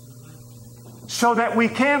 so that we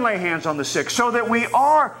can lay hands on the sick, so that we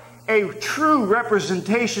are a true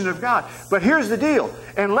representation of God. But here's the deal.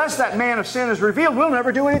 Unless that man of sin is revealed, we'll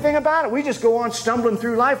never do anything about it. We just go on stumbling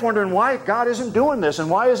through life wondering why God isn't doing this, and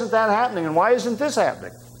why isn't that happening, and why isn't this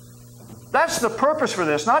happening. That's the purpose for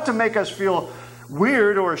this, not to make us feel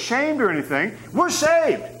weird or ashamed or anything. We're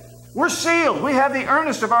saved. We're sealed. We have the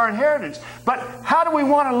earnest of our inheritance. But how do we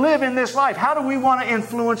want to live in this life? How do we want to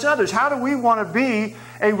influence others? How do we want to be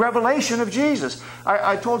a revelation of Jesus?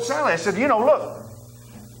 I told Sally, I said, look,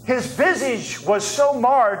 his visage was so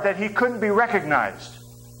marred that he couldn't be recognized.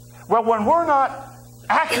 Well, when we're not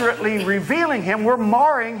accurately revealing him, we're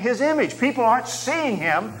marring his image. People aren't seeing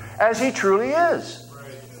him as he truly is.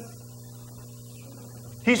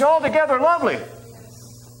 He's altogether lovely,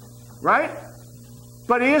 right?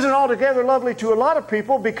 But he isn't altogether lovely to a lot of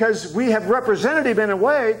people because we have represented him in a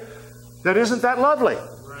way that isn't that lovely.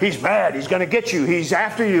 He's mad. He's going to get you. He's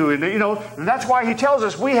after you. And that's why he tells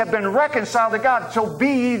us we have been reconciled to God. So be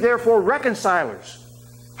ye therefore reconcilers.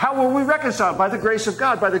 How were we reconciled? By the grace of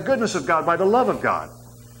God, by the goodness of God, by the love of God.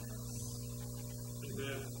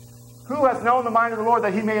 Amen. Who hath known the mind of the Lord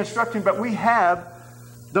that he may instruct him? But we have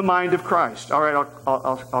the mind of Christ. All right,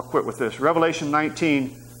 I'll quit with this. Revelation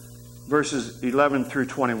 19, verses 11 through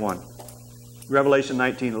 21. Revelation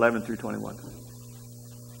 19, 11 through 21.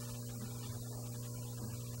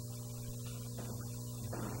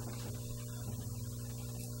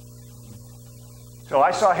 So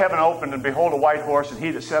I saw heaven opened, and behold, a white horse, and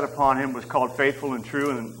he that sat upon him was called Faithful and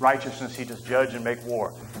True, and in righteousness he does judge and make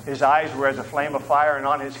war. His eyes were as a flame of fire, and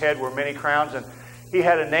on his head were many crowns, and he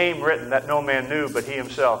had a name written that no man knew but he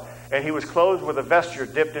himself. And he was clothed with a vesture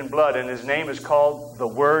dipped in blood, and his name is called the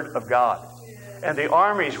Word of God. And the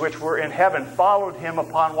armies which were in heaven followed him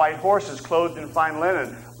upon white horses, clothed in fine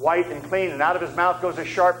linen, white and clean. And out of his mouth goes a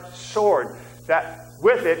sharp sword, that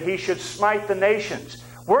with it he should smite the nations.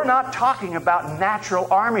 We're not talking about natural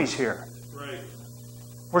armies here. Right.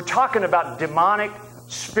 We're talking about demonic,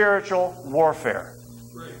 spiritual warfare.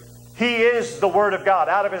 Right. He is the Word of God.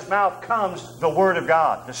 Out of his mouth comes the Word of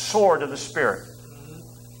God, the sword of the Spirit.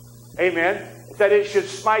 Amen. That it should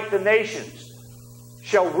smite the nations,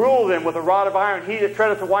 shall rule them with a rod of iron. He that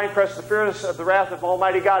treadeth the winepress, the fierceness of the wrath of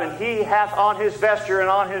Almighty God. And he hath on his vesture and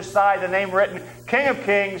on his thigh the name written, King of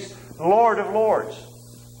Kings, Lord of Lords.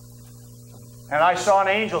 And I saw an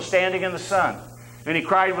angel standing in the sun. And he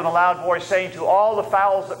cried with a loud voice, saying to all the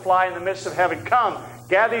fowls that fly in the midst of heaven, Come,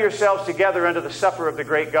 gather yourselves together unto the supper of the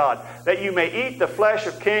great God, that you may eat the flesh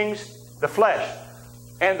of kings, the flesh,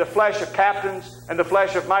 and the flesh of captains, and the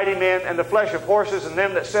flesh of mighty men, and the flesh of horses, and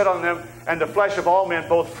them that sit on them, and the flesh of all men,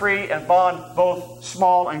 both free and bond, both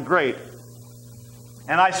small and great.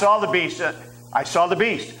 And I saw the beast,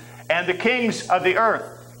 and the kings of the earth,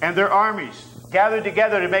 and their armies, gathered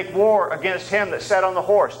together to make war against him that sat on the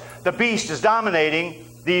horse. The beast is dominating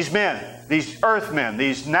these men, these earthmen,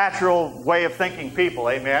 these natural way of thinking people,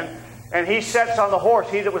 amen? And he sits on the horse.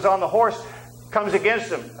 He that was on the horse comes against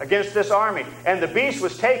him, against this army. And the beast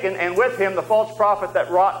was taken, and with him the false prophet that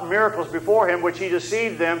wrought miracles before him, which he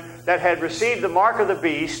deceived them that had received the mark of the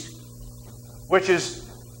beast, which is...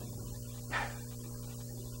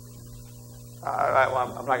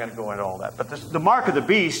 I'm not going to go into all that. But the mark of the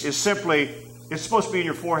beast is simply... It's supposed to be in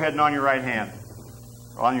your forehead and on your right hand.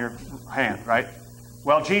 Or on your hand, right?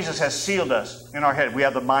 Well, Jesus has sealed us in our head. We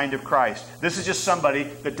have the mind of Christ. This is just somebody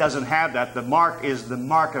that doesn't have that. The mark is the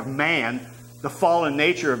mark of man, the fallen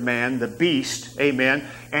nature of man, the beast, amen.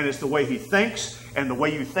 And it's the way he thinks, and the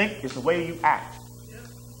way you think is the way you act.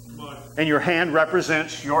 And your hand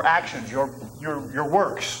represents your actions, your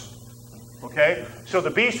works. Okay? So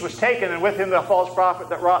the beast was taken, and with him the false prophet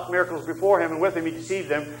that wrought miracles before him, and with him he deceived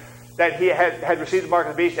them that he had received the mark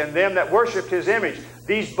of the beast, and them that worshipped his image.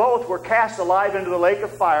 These both were cast alive into the lake of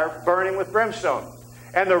fire, burning with brimstone.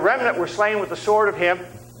 And the remnant were slain with the sword of him,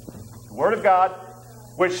 the word of God,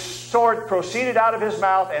 which sword proceeded out of his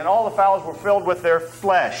mouth, and all the fowls were filled with their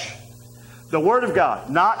flesh. The word of God,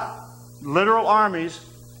 not literal armies,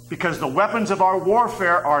 because the weapons of our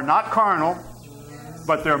warfare are not carnal,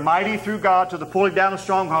 but they're mighty through God to the pulling down of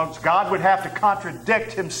strongholds. God would have to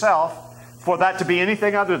contradict himself for that to be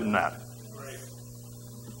anything other than that. Right.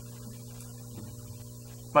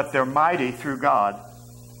 But they're mighty through God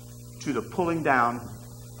to the pulling down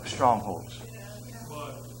of strongholds.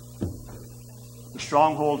 The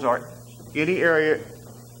strongholds are any area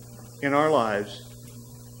in our lives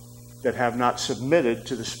that have not submitted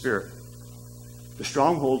to the Spirit. The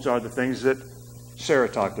strongholds are the things that Sarah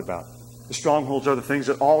talked about. The strongholds are the things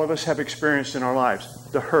that all of us have experienced in our lives.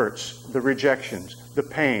 The hurts, the rejections, the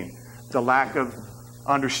pain, the lack of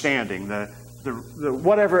understanding, the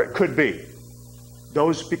whatever it could be.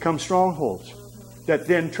 those become strongholds that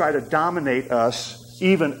then try to dominate us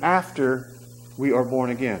even after we are born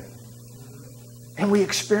again. And we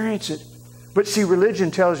experience it. But see,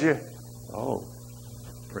 religion tells you, oh,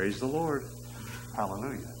 praise the Lord.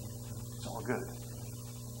 Hallelujah. It's all good.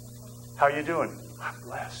 How you doing? I'm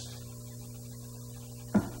blessed.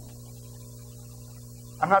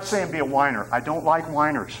 I'm not saying be a whiner. I don't like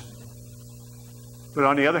whiners. But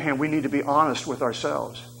on the other hand, we need to be honest with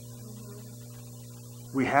ourselves.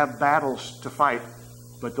 We have battles to fight,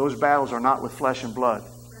 but those battles are not with flesh and blood.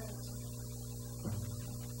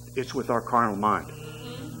 It's with our carnal mind.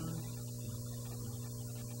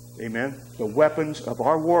 Amen? The weapons of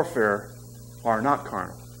our warfare are not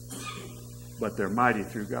carnal, but they're mighty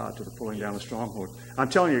through God to the pulling down of stronghold. I'm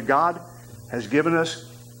telling you, God has given us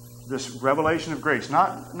this revelation of grace.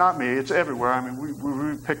 Not me, it's everywhere. I mean,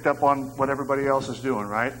 we picked up on what everybody else is doing,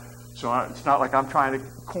 right? So it's not like I'm trying to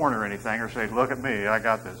corner anything or say, look at me, I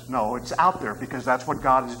got this. No, it's out there because that's what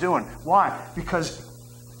God is doing. Why? Because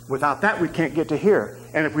without that, we can't get to here.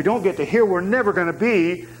 And if we don't get to here, we're never going to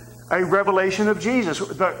be a revelation of Jesus.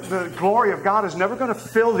 The glory of God is never going to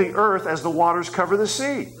fill the earth as the waters cover the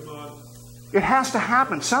sea. It has to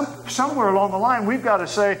happen. Somewhere along the line, we've got to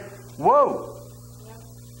say, whoa,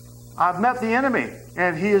 I've met the enemy,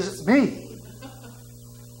 and he is me.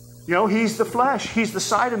 You know, he's the flesh. He's the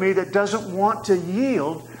side of me that doesn't want to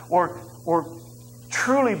yield or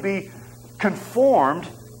truly be conformed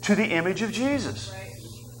to the image of Jesus.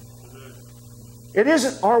 It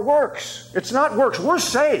isn't our works. It's not works. We're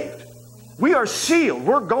saved. We are sealed.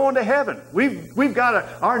 We're going to heaven. We've got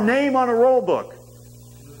our name on a roll book.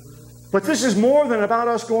 But this is more than about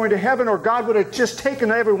us going to heaven, or God would have just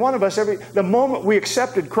taken every one of us. The moment we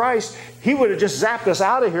accepted Christ, He would have just zapped us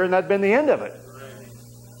out of here, and that'd been the end of it.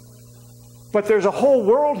 But there's a whole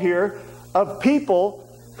world here of people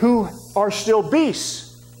who are still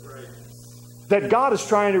beasts that God is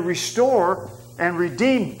trying to restore and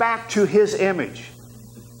redeem back to His image.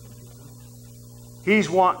 He's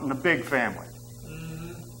wanting a big family.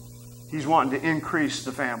 He's wanting to increase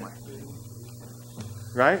the family.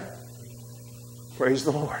 Right? Praise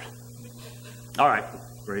the Lord. All right.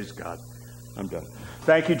 Praise God. I'm done.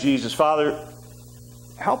 Thank you, Jesus. Father,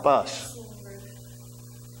 help us.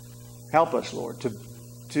 Help us, Lord,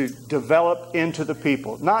 to develop into the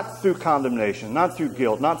people, not through condemnation, not through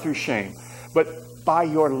guilt, not through shame, but by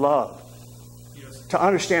your love. To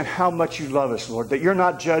understand how much you love us, Lord, that you're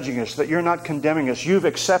not judging us, that you're not condemning us. You've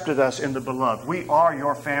accepted us in the beloved. We are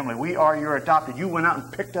your family. We are your adopted. You went out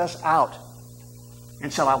and picked us out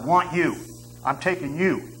and said, I want you. I'm taking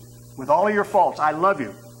you with all of your faults. I love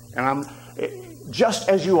you. And I'm just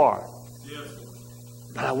as you are.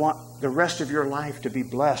 But I want the rest of your life to be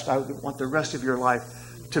blessed. I want the rest of your life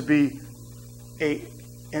to be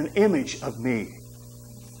an image of me,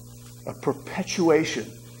 a perpetuation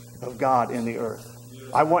of God in the earth.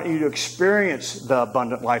 I want you to experience the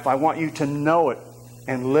abundant life. I want you to know it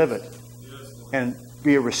and live it and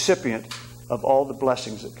be a recipient of all the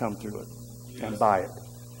blessings that come through it and by it.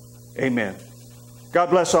 Amen. God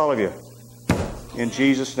bless all of you. In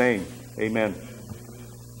Jesus' name, amen.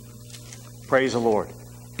 Praise the Lord.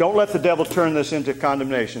 Don't let the devil turn this into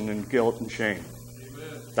condemnation and guilt and shame.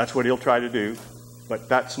 That's what he'll try to do, but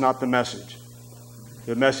that's not the message.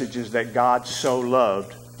 The message is that God so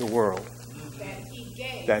loved the world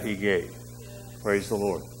that He gave. Praise the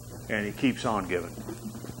Lord. And He keeps on giving.